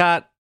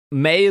Whimsicott.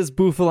 May is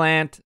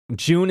Bouffalant.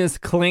 June is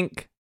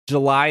Clink.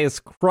 July is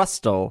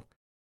Crustle.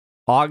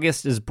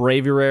 August is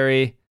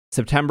Braviary.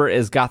 September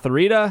is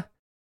Gotharita.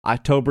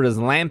 October is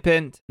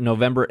Lampent.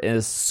 November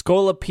is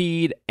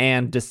Scolipede.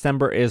 And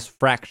December is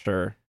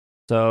Fracture.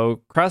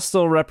 So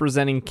Crustle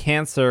representing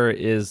Cancer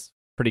is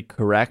pretty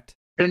correct.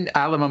 And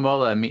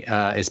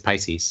Alamomola is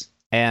Pisces.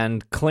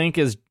 And Clink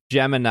is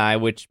Gemini,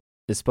 which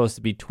is supposed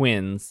to be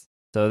twins.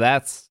 So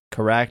that's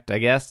correct, I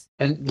guess.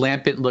 And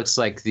Lampent looks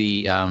like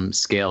the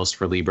scales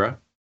for Libra.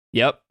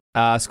 Yep.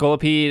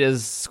 Scolipede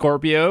is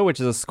Scorpio, which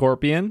is a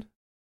scorpion.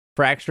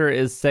 Fracture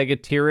is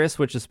Sagittarius,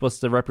 which is supposed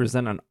to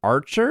represent an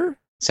archer.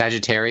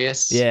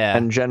 Sagittarius. Yeah.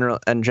 And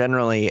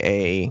generally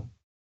a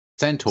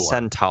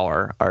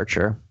Centaur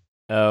archer.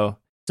 Oh.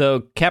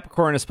 So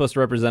Capricorn is supposed to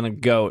represent a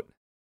goat.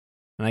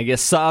 And I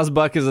guess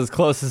Sawsbuck is as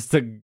closest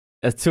to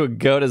a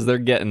goat as they're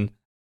getting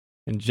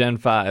in Gen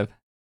 5.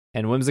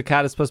 And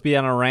Whimsicott is supposed to be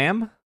on a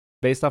ram,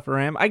 based off a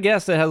ram. I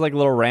guess it has like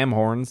little ram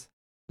horns.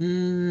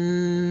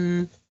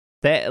 They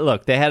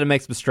had to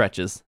make some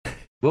stretches.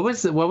 What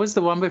was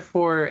the one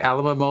before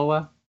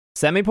Alamomola?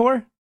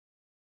 Semipore?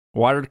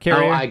 Water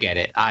carrier? Oh, I get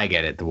it.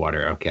 The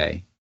water.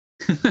 Okay.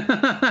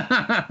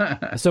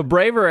 So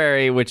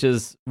Braviary, which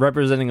is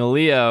representing a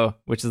Leo,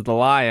 which is the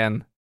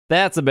lion,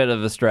 that's a bit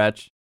of a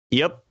stretch.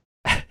 Yep.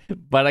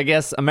 But I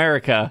guess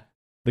America,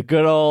 the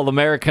good old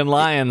American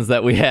lions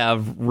that we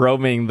have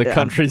roaming the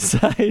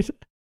countryside.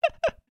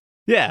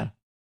 Yeah,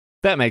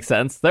 that makes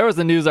sense. There was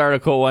a news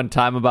article one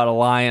time about a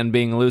lion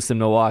being loose in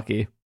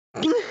Milwaukee.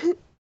 It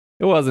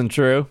wasn't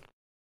true.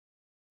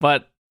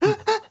 But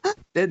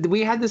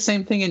we had the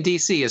same thing in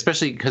DC,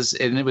 especially because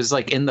it was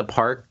like in the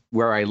park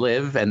where I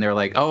live, and they're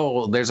like,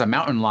 "Oh, there's a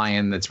mountain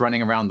lion that's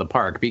running around the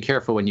park. Be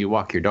careful when you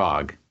walk your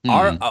dog."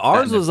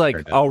 Ours was like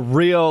a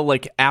real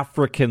like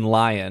African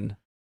lion,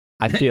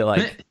 I feel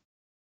like.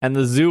 And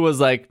the zoo was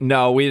like,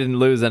 "No, we didn't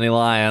lose any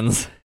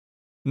lions.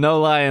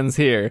 No lions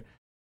here."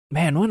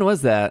 Man, when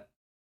was that?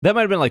 That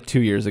might have been like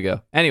 2 years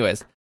ago.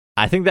 Anyways,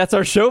 I think that's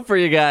our show for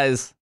you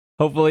guys.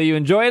 Hopefully you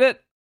enjoyed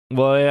it.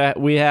 Well,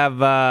 we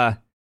have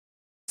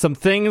some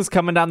things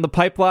coming down the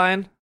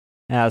pipeline.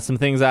 Some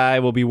things I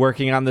will be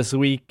working on this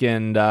week,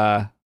 and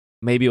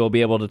maybe we'll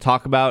be able to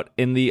talk about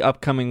in the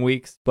upcoming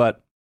weeks.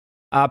 But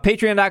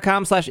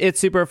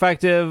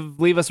patreon.com/itssupereffective.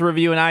 Leave us a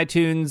review in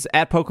iTunes,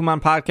 at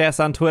Pokemon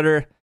Podcast on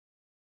Twitter.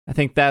 I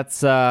think that's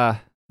the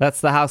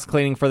house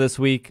cleaning for this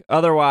week.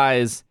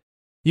 Otherwise,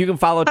 you can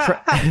follow...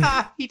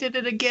 He did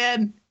it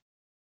again.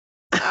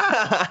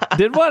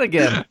 Did what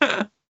again?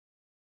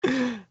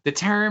 The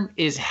term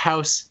is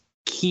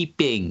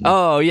housekeeping.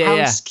 Oh, yeah,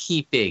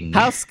 housekeeping.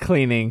 House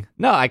cleaning.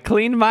 No, I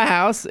cleaned my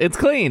house. It's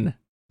clean.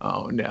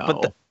 Oh,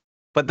 no.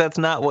 But that's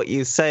not what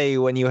you say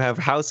when you have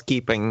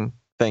housekeeping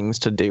things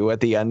to do at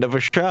the end of a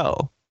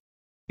show.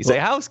 You say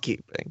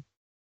housekeeping.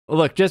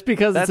 Look, just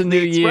because That's it's a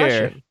new the year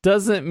expression.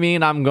 doesn't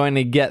mean I'm going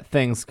to get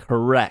things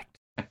correct.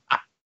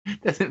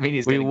 Doesn't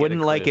mean We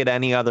wouldn't like it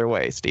any other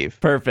way, Steve.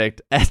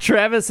 Perfect.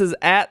 Travis is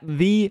at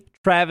the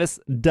Travis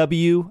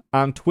W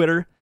on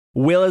Twitter.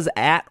 Will is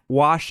at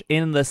Wash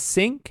in the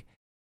Sink.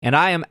 And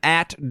I am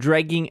at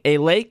Dragging a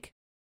Lake.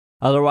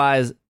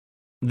 Otherwise,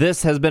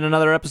 this has been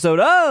another episode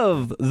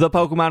of the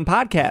Pokemon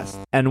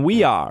Podcast. And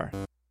we are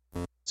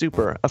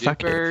Super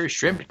effective. Super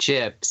shrimp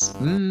chips.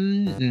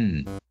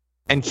 Mm-mm.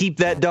 And keep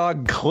that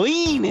dog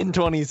clean in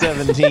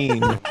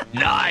 2017.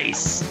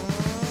 Nice.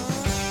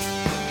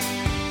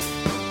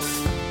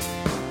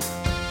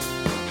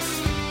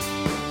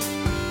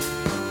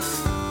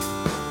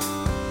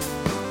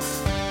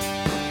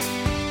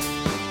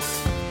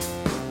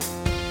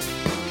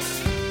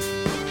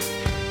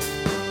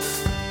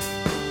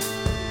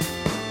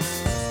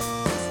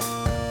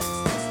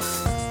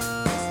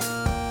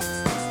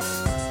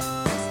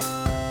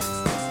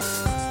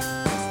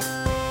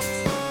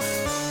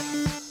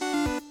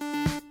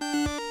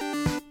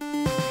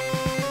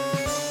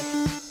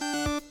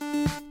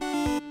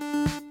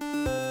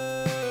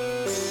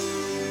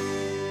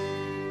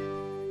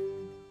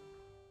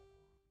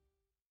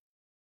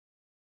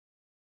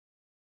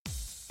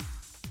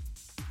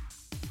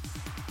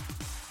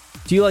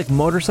 Do you like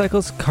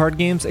motorcycles, card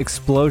games,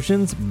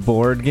 explosions,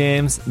 board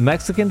games,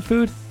 Mexican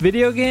food,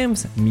 video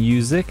games,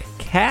 music,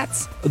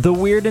 cats, the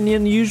weird and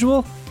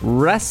unusual,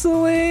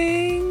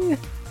 wrestling?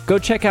 Go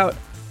check out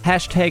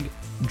hashtag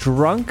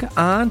Drunk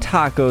on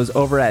Tacos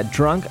over at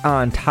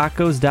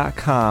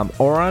drunkontacos.com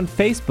or on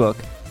Facebook,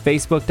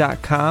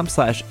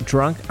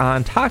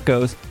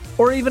 facebook.com/drunkontacos,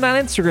 or even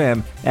on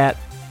Instagram at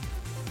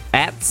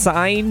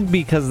sign,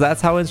 because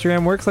that's how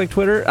Instagram works, like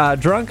Twitter.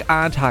 Drunk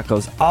on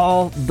Tacos,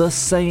 all the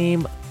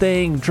same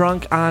thing.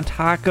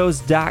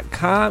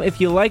 drunkontacos.com.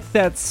 If you like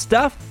that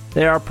stuff,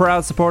 they are a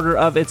proud supporter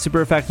of It's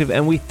Super Effective,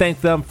 and we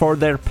thank them for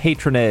their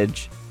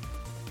patronage.